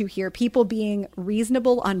refreshing to hear people being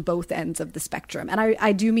reasonable on both ends of the spectrum. And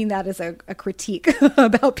I do mean that as a critique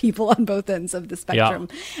about people on both ends of the spectrum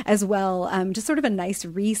as well. Just sort of a nice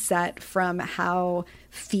reset from how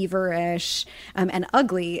feverish and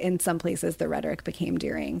ugly in some places the rhetoric became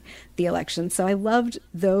during the election. So I loved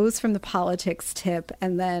those from the politics tip.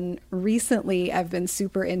 And then recently I've been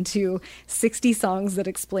super into 60 Songs That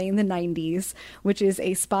Explain the 90s, which is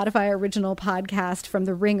a Spotify original podcast from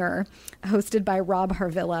The Ringer, hosted by Rob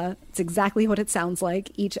Harvilla. It's exactly what it sounds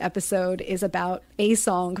like. Each episode is about a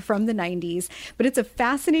song from the 90s, but it's a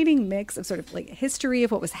fascinating mix of sort of like history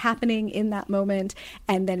of what was happening in that moment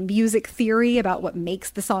and then music theory about what makes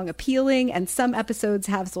the song appealing. And some episodes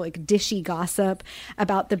have like dishy gossip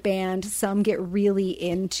about the band. Some get really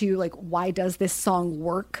into like, why does this song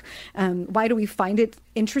work? Why do we find it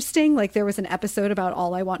interesting? Like there was an episode about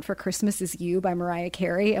All I Want for Christmas Is You by Mariah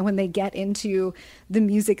Carey. And when they get into the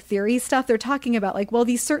music theory stuff, they're talking about like, well,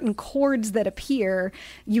 these certain chords that appear,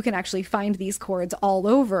 you can actually find these chords all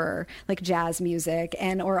over like jazz music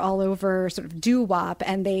or all over sort of doo-wop,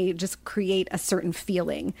 and they just create a certain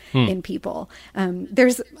feeling in people. I'm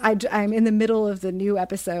in the middle of the new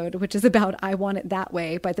episode, which is about I Want It That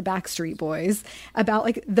Way by the Backstreet Boys, about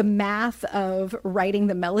like the math of writing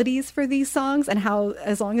the melodies for these songs and how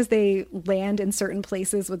as long as they land in certain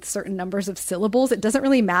places with certain numbers of syllables, it doesn't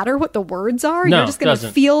really matter what the words are. No, you're just going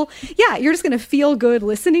to feel good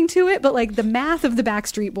listening to it. But like the math of the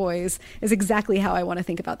Backstreet Boys is exactly how I want to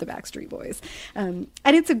think about the Backstreet Boys. And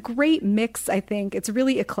it's a great mix, I think. It's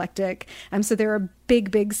really eclectic. So there are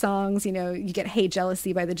big songs, you get Hey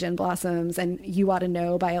Jealousy by the Gin Blossoms and You Ought to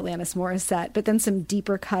Know by Alanis Morissette, but then some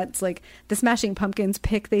deeper cuts, like the Smashing Pumpkins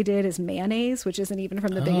pick they did is Mayonnaise, which isn't even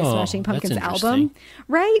from the biggest Smashing Pumpkins album.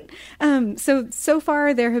 Right? So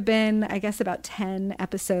far there have been, I guess, about 10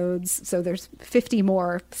 episodes. So there's 50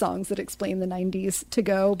 more songs that explain the 90s to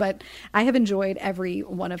go, but I have enjoyed every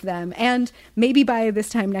one of them. And maybe by this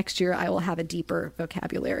time next year, I will have a deeper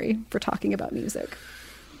vocabulary for talking about music.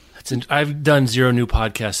 I've done 0 new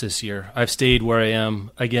podcasts this year. I've stayed where I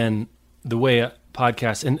am. Again, the way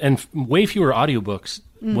podcasts and way fewer audiobooks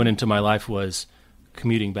went into my life was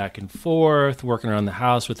commuting back and forth, working around the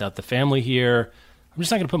house without the family here. I'm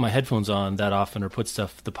just not going to put my headphones on that often or put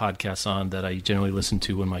the podcasts on that I generally listen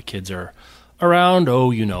to when my kids are around,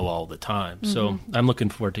 all the time. So I'm looking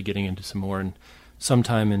forward to getting into some more. And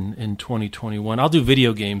sometime in 2021, I'll do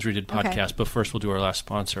video games. We did podcasts, but first we'll do our last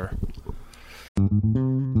sponsor.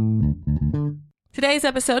 Today's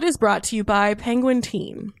episode is brought to you by Penguin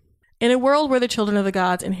Teen. In a world where the children of the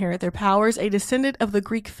gods inherit their powers, a descendant of the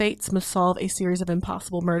Greek fates must solve a series of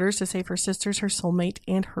impossible murders to save her sisters, her soulmate,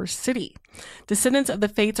 and her city. Descendants of the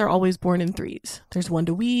fates are always born in threes. There's one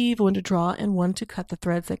to weave, one to draw, and one to cut the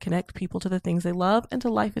threads that connect people to the things they love and to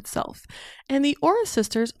life itself. And the Aura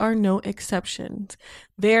sisters are no exceptions.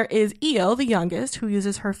 There is Io, the youngest, who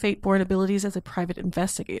uses her fate-born abilities as a private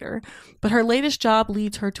investigator, but her latest job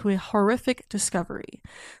leads her to a horrific discovery.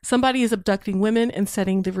 Somebody is abducting women and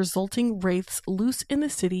setting the resulting wraiths loose in the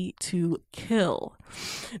city to kill.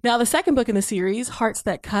 Now, the second book in the series, Hearts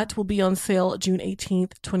That Cut, will be on sale June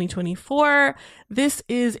 18th, 2024. This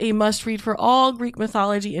is a must-read for all Greek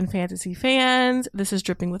mythology and fantasy fans. This is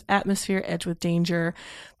dripping with atmosphere, edged with danger.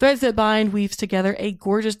 Threads That Bind weaves together a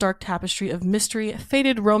gorgeous dark tapestry of mystery,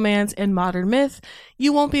 fated romance, and modern myth.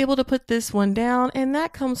 You won't be able to put this one down, and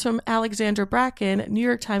that comes from Alexandra Bracken, New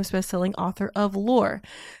York Times bestselling author of Lore.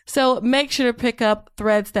 So make sure to pick up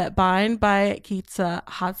Threads That Spine by Kitsa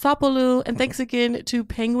Hatsopoulou. And thanks again to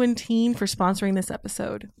Penguin Teen for sponsoring this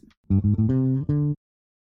episode.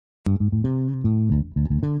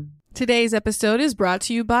 Today's episode is brought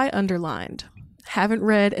to you by Underlined. Haven't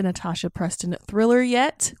read a Natasha Preston thriller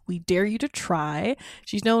yet? We dare you to try.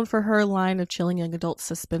 She's known for her line of chilling young adult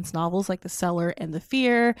suspense novels like The Cellar and The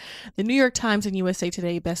Fear. The New York Times and USA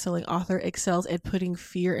Today bestselling author excels at putting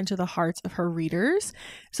fear into the hearts of her readers.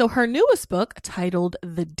 So her newest book, titled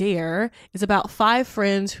The Dare, is about 5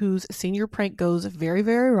 friends whose senior prank goes very,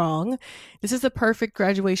 very wrong. This is the perfect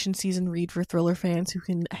graduation season read for thriller fans who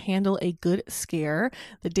can handle a good scare.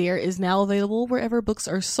 The Dare is now available wherever books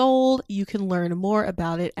are sold. You can learn more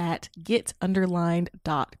about it at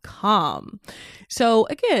getunderlined.com. So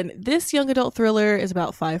again, this young adult thriller is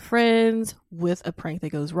about 5 friends with a prank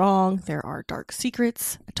that goes wrong. There are dark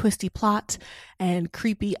secrets, a twisty plot, and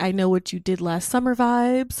creepy I know what you did last summer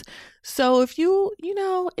vibes. So if you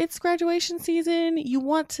know, it's graduation season, you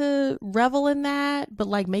want to revel in that, but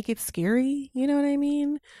like make it scary, you know what I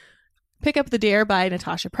mean? Pick up The Dare by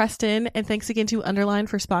Natasha Preston, and thanks again to Underline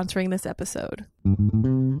for sponsoring this episode.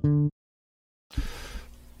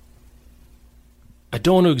 I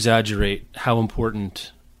don't want to exaggerate how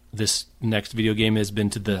important this next video game has been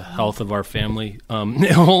to the health of our family,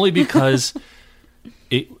 only because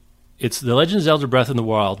it's The Legend of Zelda Breath of the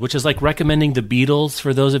Wild, which is like recommending the Beatles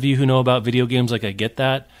for those of you who know about video games. Like, I get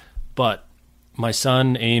that, but my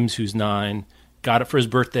son Ames, who's 9, got it for his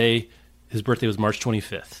birthday. His birthday was March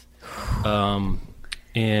 25th,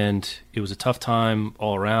 and it was a tough time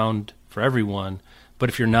all around for everyone. But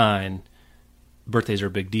if you're 9, birthdays are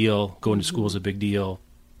a big deal. Going to school is a big deal.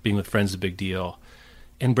 Being with friends is a big deal.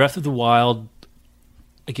 And Breath of the Wild,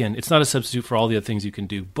 again, it's not a substitute for all the other things you can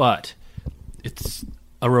do, but it's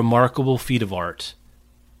a remarkable feat of art.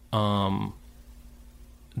 That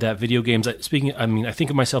video games, I think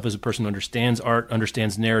of myself as a person who understands art,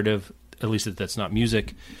 understands narrative, at least that's not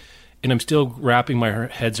music. And I'm still wrapping my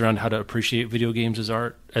heads around how to appreciate video games as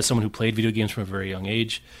art, as someone who played video games from a very young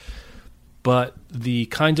age. But the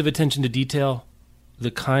kinds of attention to detail,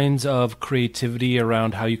 the kinds of creativity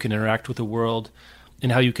around how you can interact with the world,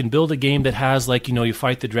 and how you can build a game that has, like, you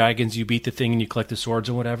fight the dragons, you beat the thing, and you collect the swords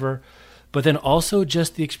and whatever. But then also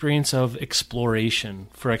just the experience of exploration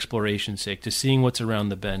for exploration's sake, to seeing what's around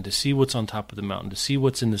the bend, to see what's on top of the mountain, to see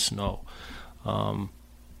what's in the snow.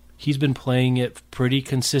 He's been playing it pretty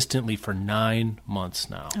consistently for 9 months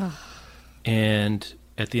now. Oh. And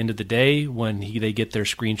at the end of the day, when they get their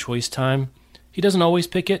screen choice time, he doesn't always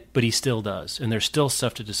pick it, but he still does. And there's still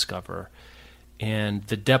stuff to discover. And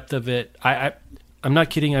the depth of it, I'm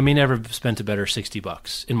not kidding. I may never have spent a better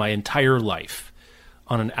 $60 in my entire life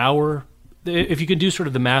on an hour. If you can do sort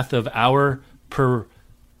of the math of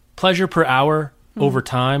pleasure per hour over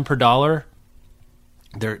time per dollar,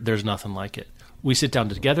 there's nothing like it. We sit down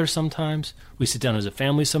together sometimes. We sit down as a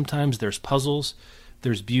family sometimes. There's puzzles.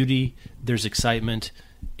 There's beauty. There's excitement.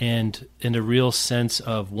 And a real sense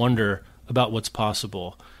of wonder about what's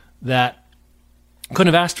possible that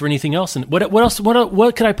couldn't have asked for anything else. And what else?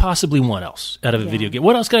 What could I possibly want else out of a video game?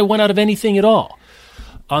 What else could I want out of anything at all?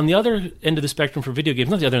 On the other end of the spectrum for video games,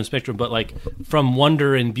 not the other end of the spectrum, but like from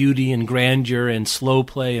wonder and beauty and grandeur and slow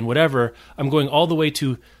play and whatever, I'm going all the way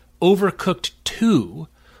to Overcooked 2,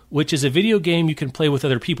 which is a video game you can play with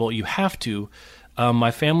other people. You have to.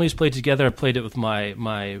 My family's played together. I played it with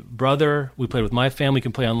my brother. We played with my family. You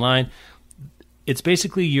can play online. It's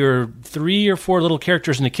basically your 3 or 4 little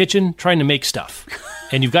characters in the kitchen trying to make stuff.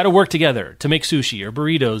 And you've got to work together to make sushi or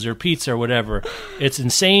burritos or pizza or whatever. It's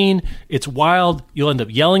insane. It's wild. You'll end up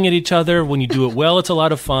yelling at each other. When you do it well, it's a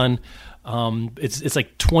lot of fun. It's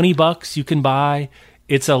like $20 you can buy.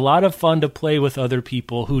 It's a lot of fun to play with other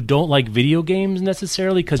people who don't like video games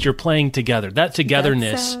necessarily because you're playing together. That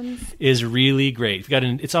togetherness is really great.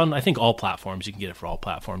 It's on, I think, all platforms. You can get it for all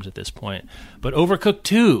platforms at this point. But Overcooked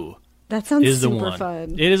 2... That sounds super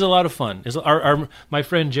fun. It is a lot of fun. My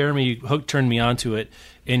friend Jeremy Hook turned me onto it,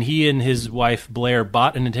 and he and his wife Blair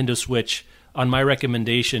bought a Nintendo Switch on my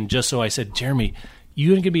recommendation. Just so I said, Jeremy,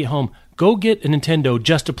 you're going to be at home. Go get a Nintendo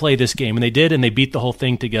just to play this game, and they did, and they beat the whole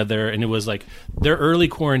thing together. And it was like their early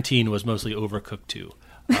quarantine was mostly Overcooked 2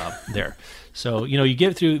 there. So you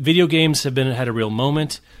get through. Video games have had a real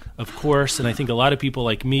moment, of course, and I think a lot of people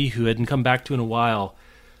like me who hadn't come back to in a while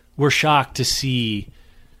were shocked to see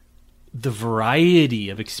the variety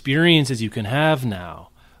of experiences you can have now,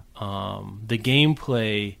 the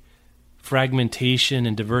gameplay fragmentation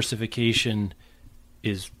and diversification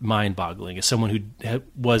is mind-boggling. As someone who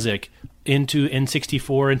was into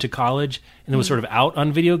N64 into college and then was sort of out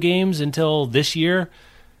on video games until this year,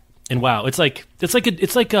 and wow, it's like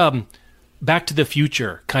Back to the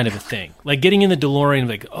Future kind of a thing. Like getting in the DeLorean,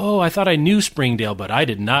 like, oh, I thought I knew Springdale, but I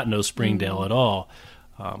did not know Springdale at all.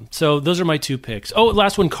 So those are my 2 picks. Oh,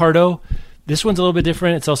 last one, Cardo. This one's a little bit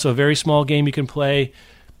different. It's also a very small game you can play.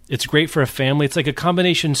 It's great for a family. It's like a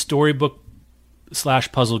combination storybook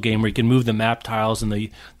 / puzzle game where you can move the map tiles, and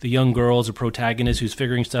the young girl is a protagonist who's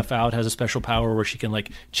figuring stuff out, has a special power where she can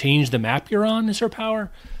like change the map you're on is her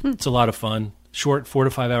power. It's a lot of fun. Short 4 to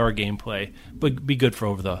 5 hour gameplay, but be good for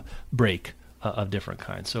over the break of different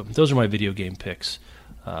kinds. So those are my video game picks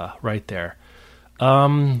right there.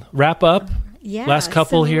 Wrap up. Yeah, last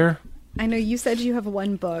couple here. I know you said you have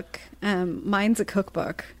 1 book. Mine's a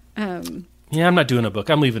cookbook. Yeah, I'm not doing a book.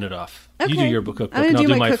 I'm leaving it off. Okay. You do your cookbook, and I'll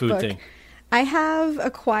do my food thing. I have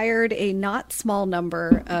acquired a not small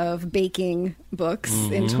number of baking books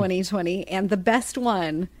in 2020, and the best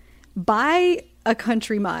one, by a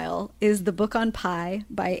country mile, is The Book on Pie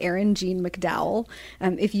by Erin Jean McDowell.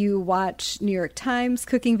 If you watch New York Times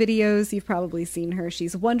cooking videos, you've probably seen her.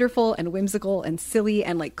 She's wonderful and whimsical and silly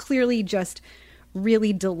and like clearly just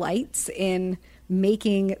really delights in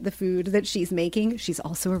making the food that she's making. She's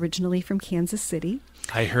also originally from Kansas City.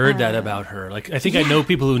 I heard that about her. Like, I think I know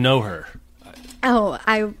people who know her. Oh,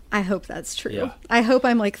 I hope that's true. Yeah. I hope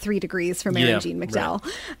I'm like 3 degrees from Erin Jean McDowell.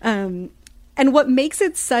 Right. And what makes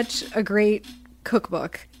it such a great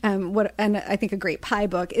cookbook, and I think a great pie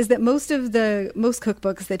book, is that most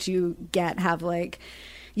cookbooks that you get have like,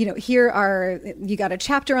 you know, you got a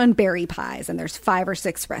chapter on berry pies and there's 5 or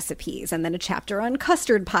 6 recipes, and then a chapter on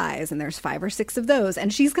custard pies and there's 5 or 6 of those.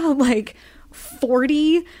 And she's got like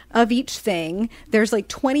 40 of each thing. There's like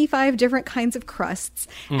 25 different kinds of crusts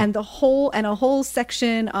and a whole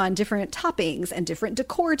section on different toppings and different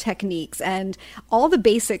decor techniques and all the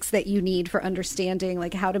basics that you need for understanding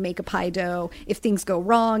like how to make a pie dough, if things go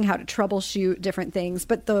wrong, how to troubleshoot different things.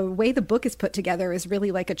 But the way the book is put together is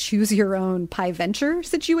really like a choose your own pie venture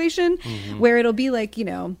situation where it'll be like, you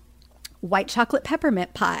know, white chocolate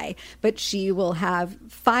peppermint pie, but she will have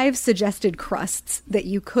 5 suggested crusts that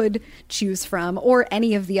you could choose from, or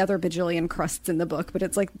any of the other bajillion crusts in the book. But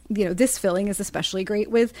it's like, you know, this filling is especially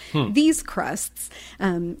great with these crusts.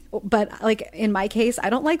 But like in my case,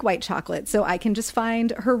 I don't like white chocolate, so I can just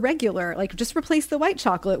find her regular, like just replace the white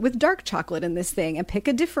chocolate with dark chocolate in this thing and pick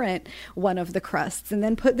a different one of the crusts and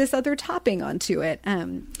then put this other topping onto it.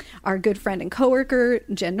 Our good friend and coworker,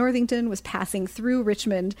 Jen Northington, was passing through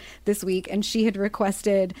Richmond this week, and she had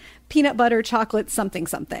requested peanut butter chocolate something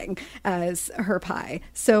as her pie.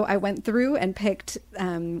 So I went through and picked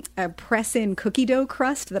a press-in cookie dough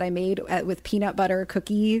crust that I made with peanut butter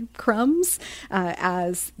cookie crumbs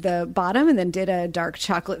as the bottom, and then did a dark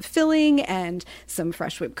chocolate filling and some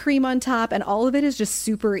fresh whipped cream on top. And all of it is just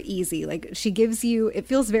super easy. Like, she gives you, it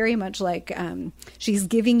feels very much like she's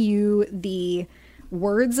giving you the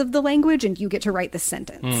words of the language and you get to write the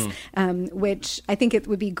sentence, which I think it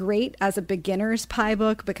would be great as a beginner's pie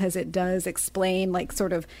book, because it does explain like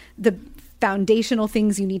sort of the foundational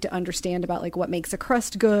things you need to understand about like what makes a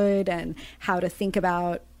crust good and how to think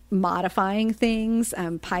about modifying things.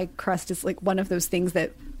 Pie crust is like one of those things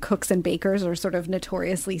that cooks and bakers are sort of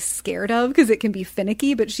notoriously scared of because it can be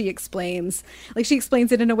finicky, but she explains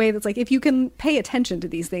it in a way that's like, if you can pay attention to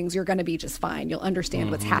these things, you're going to be just fine. You'll understand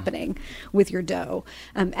what's happening with your dough.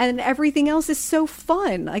 And everything else is so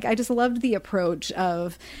fun. Like, I just loved the approach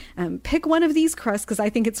of pick one of these crusts because I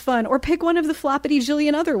think it's fun, or pick one of the floppity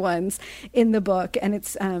jillion other ones in the book. And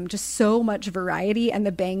it's just so much variety, and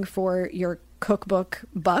the bang for your cookbook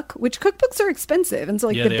buck, which cookbooks are expensive, and so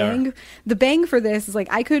like the bang for this is like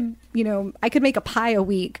I could make a pie a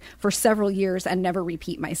week for several years and never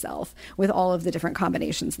repeat myself with all of the different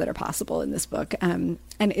combinations that are possible in this book, and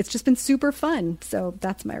it's just been super fun. So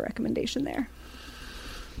that's my recommendation there.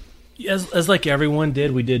 As like everyone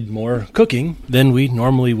did, we did more cooking than we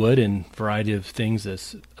normally would, in a variety of things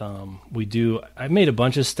as we do. I made a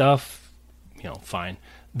bunch of stuff, fine.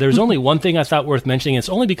 There's only one thing I thought worth mentioning. It's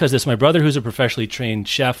only because my brother, who's a professionally trained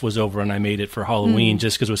chef, was over and I made it for Halloween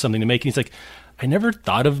just because it was something to make. And he's like, I never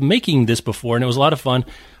thought of making this before, and it was a lot of fun.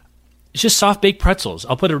 It's just soft-baked pretzels.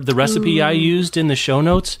 I'll put the recipe I used in the show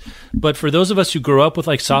notes. But for those of us who grew up with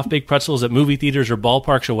like soft-baked pretzels at movie theaters or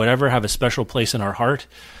ballparks or whatever, have a special place in our heart.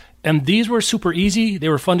 And these were super easy. They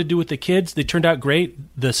were fun to do with the kids. They turned out great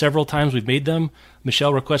the several times we've made them.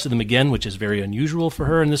 Michelle requested them again, which is very unusual for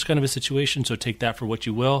her in this kind of a situation, so take that for what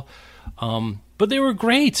you will. But they were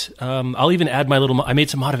great. I'll even add I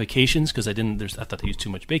made some modifications because I thought they used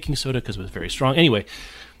too much baking soda because it was very strong. Anyway,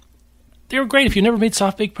 they were great. If you never made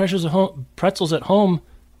soft-baked pretzels at home,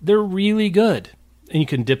 they're really good. And you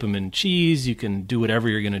can dip them in cheese. You can do whatever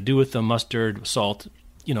you're going to do with them, mustard, salt.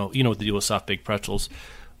 You know what to do with soft-baked pretzels.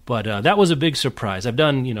 But that was a big surprise. I've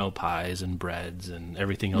done, pies and breads and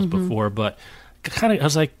everything else before, but I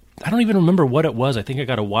was like, I don't even remember what it was. I think I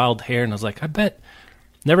got a wild hair, and I was like, I bet.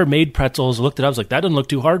 Never made pretzels. Looked it up. I was like, that doesn't look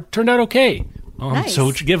too hard. Turned out okay. Nice.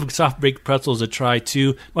 So give soft baked pretzels a try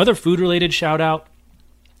too. My other food related shout out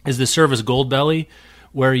is the service Goldbelly,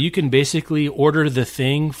 where you can basically order the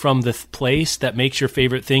thing from the place that makes your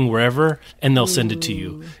favorite thing wherever, and they'll send it to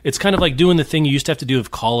you. It's kind of like doing the thing you used to have to do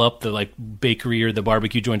of call up the bakery or the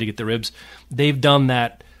barbecue joint to get the ribs. They've done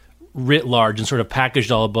that writ large and sort of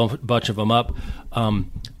packaged all a bunch of them up.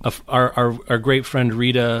 Our great friend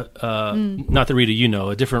Rita, not the Rita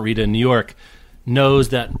a different Rita in New York, knows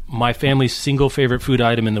that my family's single favorite food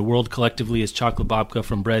item in the world collectively is chocolate babka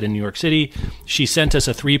from Bread in New York City. She sent us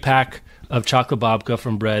a 3-pack of chocolate babka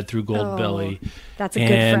from Bread through Goldbelly. That's a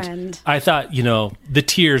good friend. I thought, the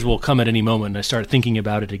tears will come at any moment. And I started thinking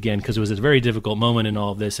about it again because it was a very difficult moment in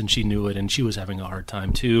all of this, and she knew it, and she was having a hard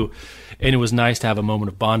time too. And it was nice to have a moment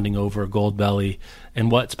of bonding over Goldbelly and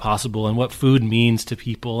what's possible and what food means to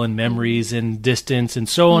people and memories and distance and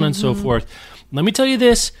so on and so forth. Let me tell you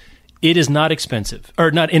this. It is not expensive, or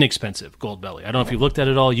not inexpensive, Goldbelly. I don't know if you've looked at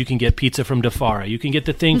it all. You can get pizza from DeFara. You can get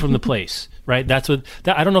the thing from the place, right? I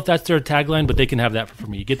don't know if that's their tagline, but they can have that for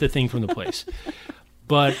me. You get the thing from the place.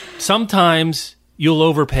 But sometimes you'll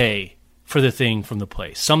overpay for the thing from the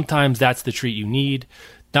place. Sometimes that's the treat you need,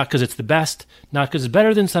 not because it's the best, not because it's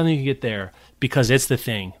better than something you get there, because it's the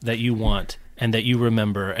thing that you want and that you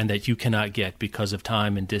remember and that you cannot get because of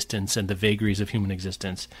time and distance and the vagaries of human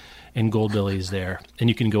existence. And Goldbelly is there, and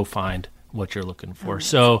you can go find what you're looking for.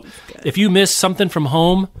 So if you miss something from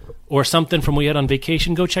home or something from we had on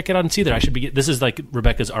vacation, go check it out and see that. This is like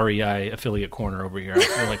Rebecca's REI affiliate corner over here. I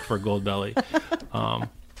feel like for Goldbelly. Oh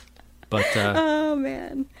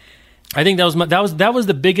man. I think that was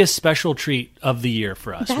the biggest special treat of the year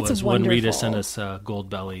for us. That's was wonderful. When Rita sent us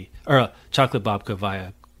Goldbelly or chocolate babka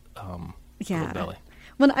via Goldbelly.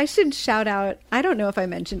 Well, I should shout out, I don't know if I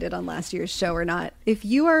mentioned it on last year's show or not. If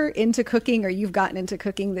you are into cooking or you've gotten into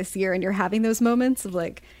cooking this year and you're having those moments of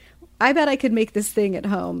like, I bet I could make this thing at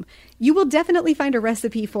home, you will definitely find a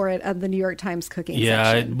recipe for it on the New York Times cooking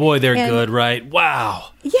section. Boy, they're good, right? Wow.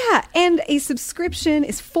 Yeah, and a subscription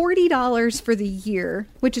is $40 for the year,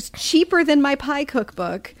 which is cheaper than my pie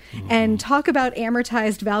cookbook. And talk about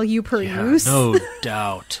amortized value per use. No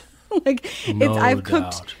doubt. I've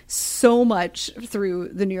cooked so much through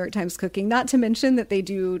the New York Times cooking, not to mention that they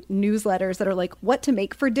do newsletters that are like what to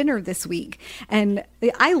make for dinner this week. And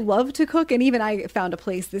I love to cook. And even I found a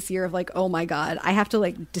place this year of like, oh my God, I have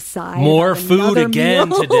to decide. More food again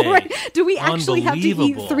meal. Today. Right? Do we actually have to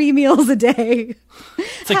eat 3 meals a day?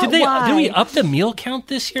 It's like, did we up the meal count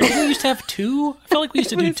this year? Did we used to have 2? I felt like we used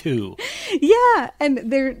to do 2. Yeah. And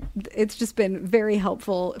it's just been very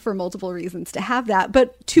helpful for multiple reasons to have that.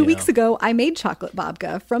 But 2 weeks ago, I made chocolate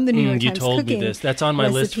babka from the New York Times You told cooking me this. That's on my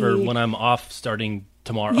list for when I'm off starting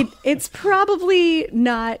tomorrow. It's probably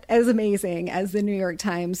not as amazing as the New York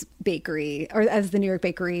Times bakery or as the New York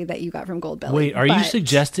bakery that you got from Goldbelly. Wait, are you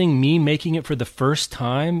suggesting me making it for the first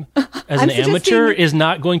time as an amateur is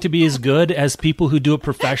not going to be as good as people who do it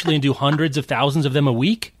professionally and do hundreds of thousands of them a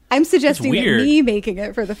week? I'm suggesting that me making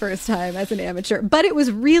it for the first time as an amateur, but it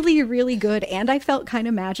was really, really good, and I felt kind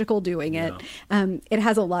of magical doing it. Yeah. It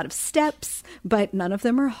has a lot of steps, but none of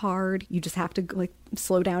them are hard. You just have to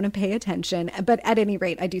slow down and pay attention. But at any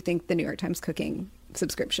rate, I do think the New York Times cooking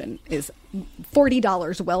subscription is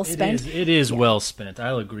 $40 well spent. It is well spent.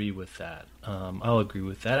 I'll agree with that.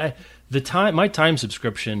 My Time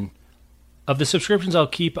subscription. Of the subscriptions I'll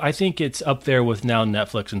keep, I think it's up there with now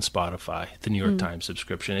Netflix and Spotify, the New York Times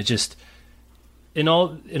subscription. It just, in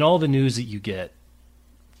all the news that you get,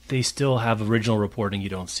 they still have original reporting you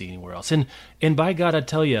don't see anywhere else. And by God, I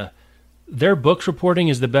tell you, their books reporting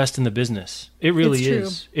is the best in the business. It really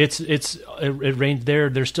is.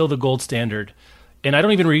 They're still the gold standard. And I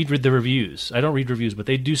don't even read the reviews. I don't read reviews, but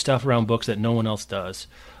they do stuff around books that no one else does.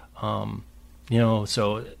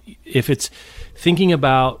 So if it's thinking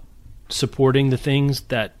about supporting the things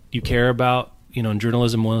that you care about, in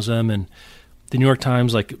journalism, and the New York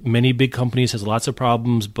Times, like many big companies, has lots of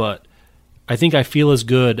problems, but I think I feel as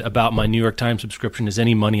good about my New York Times subscription as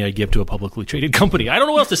any money I give to a publicly traded company. I don't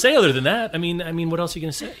know what else to say other than that. I mean, what else are you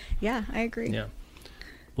going to say? Yeah, I agree. Yeah.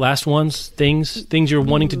 Last ones, things you're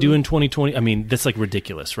wanting to do in 2020. I mean, that's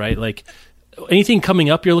ridiculous, right? Like anything coming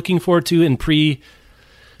up you're looking forward to in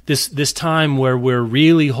this time where we're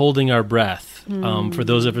really holding our breath. For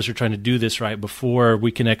those of us who are trying to do this right before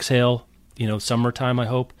we can exhale, summertime, I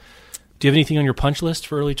hope. Do you have anything on your punch list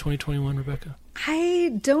for early 2021, Rebecca?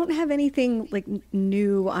 I don't have anything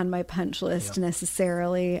new on my punch list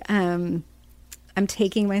necessarily. I'm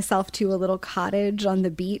taking myself to a little cottage on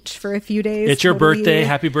the beach for a few days. It's your birthday.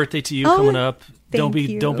 Happy birthday to you coming up. Don't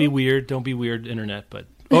be weird. Don't be weird, internet.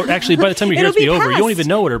 Or actually, by the time you hear this be over, you won't even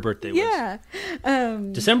know what her birthday was. Yeah.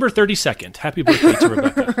 December 32nd. Happy birthday to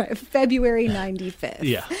Rebecca. Right, February 95th.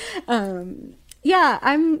 Yeah. Yeah,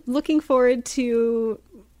 I'm looking forward to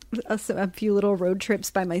a few little road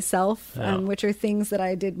trips by myself, which are things that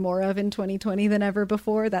I did more of in 2020 than ever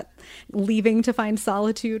before. That leaving to find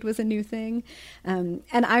solitude was a new thing. And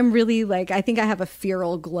I'm really like, I think I have a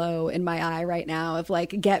feral glow in my eye right now of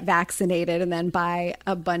like, get vaccinated and then buy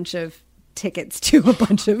a bunch of tickets to a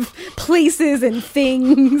bunch of places and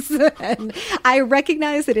things. And I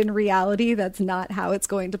recognize that in reality, that's not how it's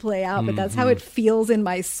going to play out, but that's how it feels in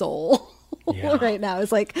my soul. Right now.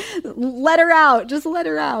 It's like, let her out. Just let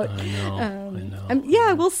her out. I know.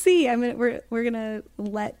 Yeah, we'll see. I mean, we're going to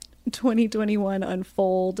let 2021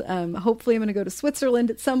 unfold. Hopefully I'm going to go to Switzerland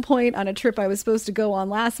at some point on a trip I was supposed to go on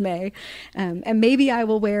last May. And maybe I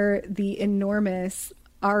will wear the enormous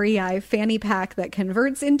REI fanny pack that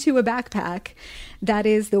converts into a backpack. That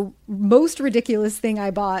is the most ridiculous thing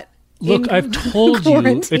I bought. Look, I've told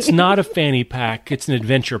you, it's not a fanny pack. It's an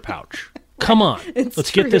adventure pouch. Come on.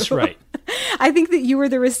 Let's get this right. I think that you were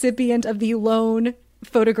the recipient of the lone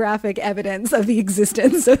photographic evidence of the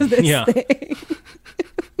existence of this thing.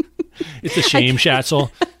 It's a shame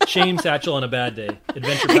satchel. Shame satchel on a bad day.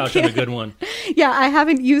 Adventure pouch on a good one. Yeah, I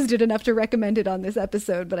haven't used it enough to recommend it on this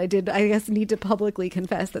episode, but I guess, need to publicly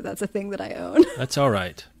confess that that's a thing that I own. That's all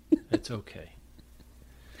right. It's okay.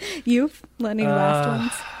 You've? Any last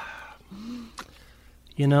ones?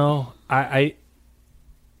 You know,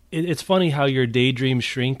 it's funny how your daydreams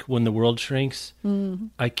shrink when the world shrinks.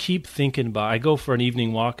 I keep thinking about, I go for an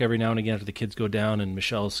evening walk every now and again after the kids go down and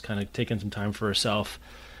Michelle's kind of taking some time for herself.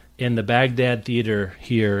 And the Baghdad Theater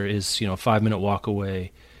here is, a 5-minute walk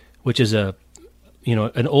away, which is an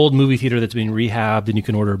old movie theater that's being rehabbed, and you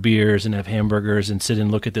can order beers and have hamburgers and sit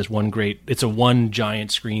and look at this it's a one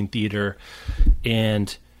giant screen theater.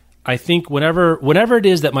 And I think whenever it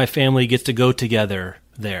is that my family gets to go together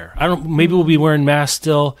there, maybe we'll be wearing masks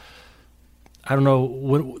still. I don't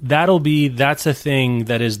know. That's a thing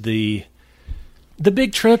that is the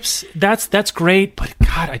big trips. That's great. But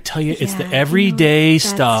God, I tell you, it's the everyday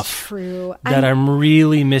stuff that I'm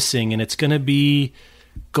really missing. And it's going to be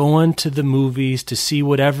going to the movies to see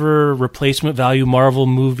whatever replacement value Marvel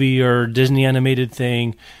movie or Disney animated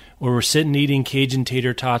thing, where we're sitting eating Cajun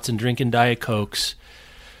tater tots and drinking Diet Cokes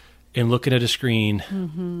and looking at a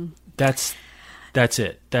screen. That's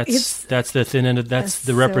it. That's the thin end. That's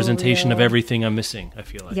the representation of everything I'm missing, I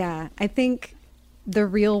feel like. Yeah, I think the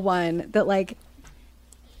real one that, like,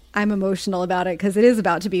 I'm emotional about it because it is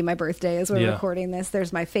about to be my birthday as we're recording this.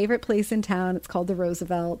 There's my favorite place in town. It's called the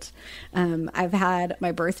Roosevelt. I've had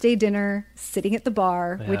my birthday dinner sitting at the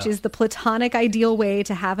bar, which is the platonic ideal way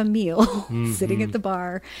to have a meal, sitting at the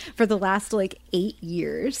bar for the last 8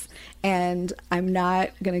 years. And I'm not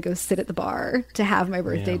going to go sit at the bar to have my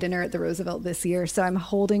birthday dinner at the Roosevelt this year. So I'm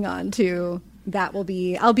holding on to that.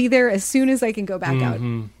 I'll be there as soon as I can go back out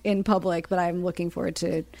in public, but I'm looking forward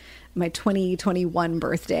to my 2021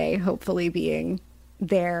 birthday, hopefully being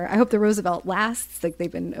there. I hope the Roosevelt lasts. Like, they've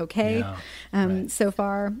been okay so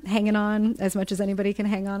far, hanging on as much as anybody can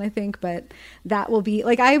hang on, I think. But that will be,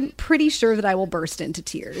 I'm pretty sure that I will burst into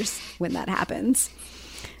tears when that happens.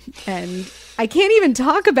 And I can't even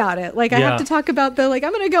talk about it. I have to talk about I'm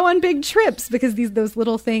going to go on big trips, because those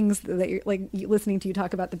little things that you're listening to you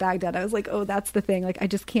talk about the Baghdad. I was like, oh, that's the thing. I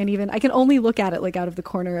just can't even, I can only look at it out of the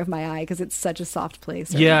corner of my eye because it's such a soft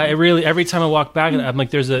place. Yeah, it really, every time I walk back, I'm like,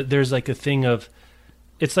 there's a thing of,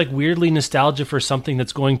 it's weirdly nostalgia for something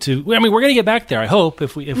that's going to, we're going to get back there, I hope,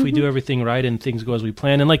 if we do everything right and things go as we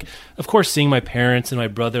plan. And of course, seeing my parents and my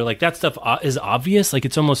brother, that stuff is obvious.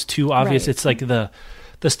 It's almost too obvious. Right. It's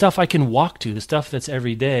the stuff I can walk to, the stuff that's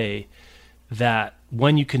every day, that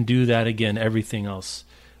when you can do that again, everything else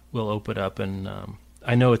will open up. And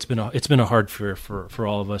I know it's been a hard year for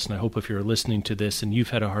all of us. And I hope if you're listening to this and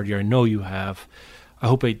you've had a hard year, I know you have, I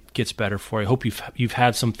hope it gets better for you. I hope you've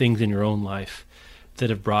had some things in your own life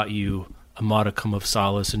that have brought you a modicum of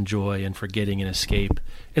solace and joy and forgetting and escape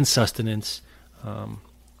and sustenance.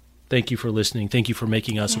 Thank you for listening. Thank you for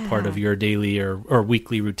making us a part of your daily or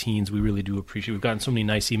weekly routines. We really do appreciate it. We've gotten so many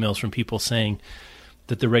nice emails from people saying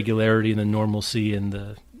that the regularity and the normalcy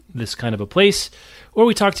and this kind of a place, or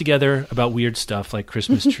we talk together about weird stuff like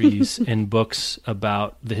Christmas trees and books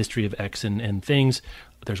about the history of X and things.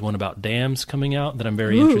 There's one about dams coming out that I'm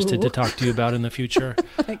very interested to talk to you about in the future.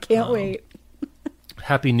 I can't wait.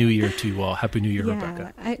 Happy New Year to you all. Happy New Year,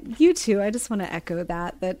 Rebecca. You too. I just want to echo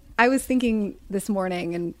that I was thinking this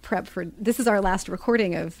morning and prep for, this is our last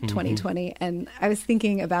recording of 2020. And I was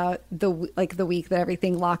thinking about the week that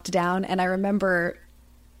everything locked down. And I remember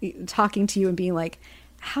talking to you and being like,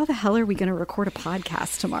 how the hell are we going to record a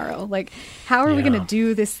podcast tomorrow? Like, how are we going to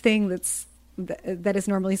do this thing that is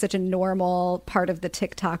normally such a normal part of the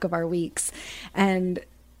TikTok of our weeks? And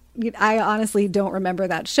I honestly don't remember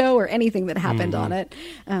that show or anything that happened on it.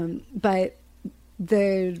 But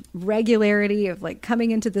the regularity of like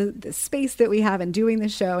coming into the space that we have and doing the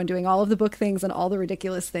show and doing all of the book things and all the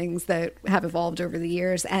ridiculous things that have evolved over the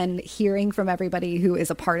years, and hearing from everybody who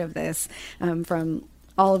is a part of this, from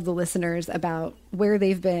all of the listeners about where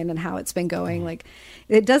they've been and how it's been going. Like,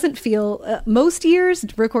 it doesn't feel, most years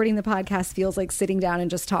recording the podcast feels like sitting down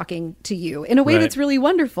and just talking to you in a way that's really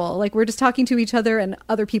wonderful. Like, we're just talking to each other and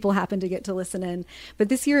other people happen to get to listen in. But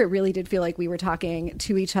this year it really did feel like we were talking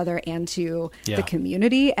to each other and to the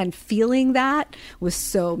community, and feeling that was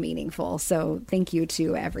so meaningful. So thank you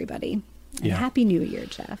to everybody. And Happy New Year,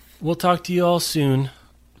 Jeff. We'll talk to you all soon.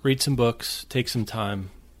 Read some books, take some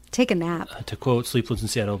time. Take a nap. To quote Sleepless in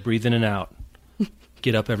Seattle, breathe in and out.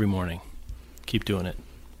 Get up every morning. Keep doing it.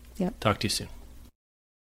 Yep. Talk to you soon.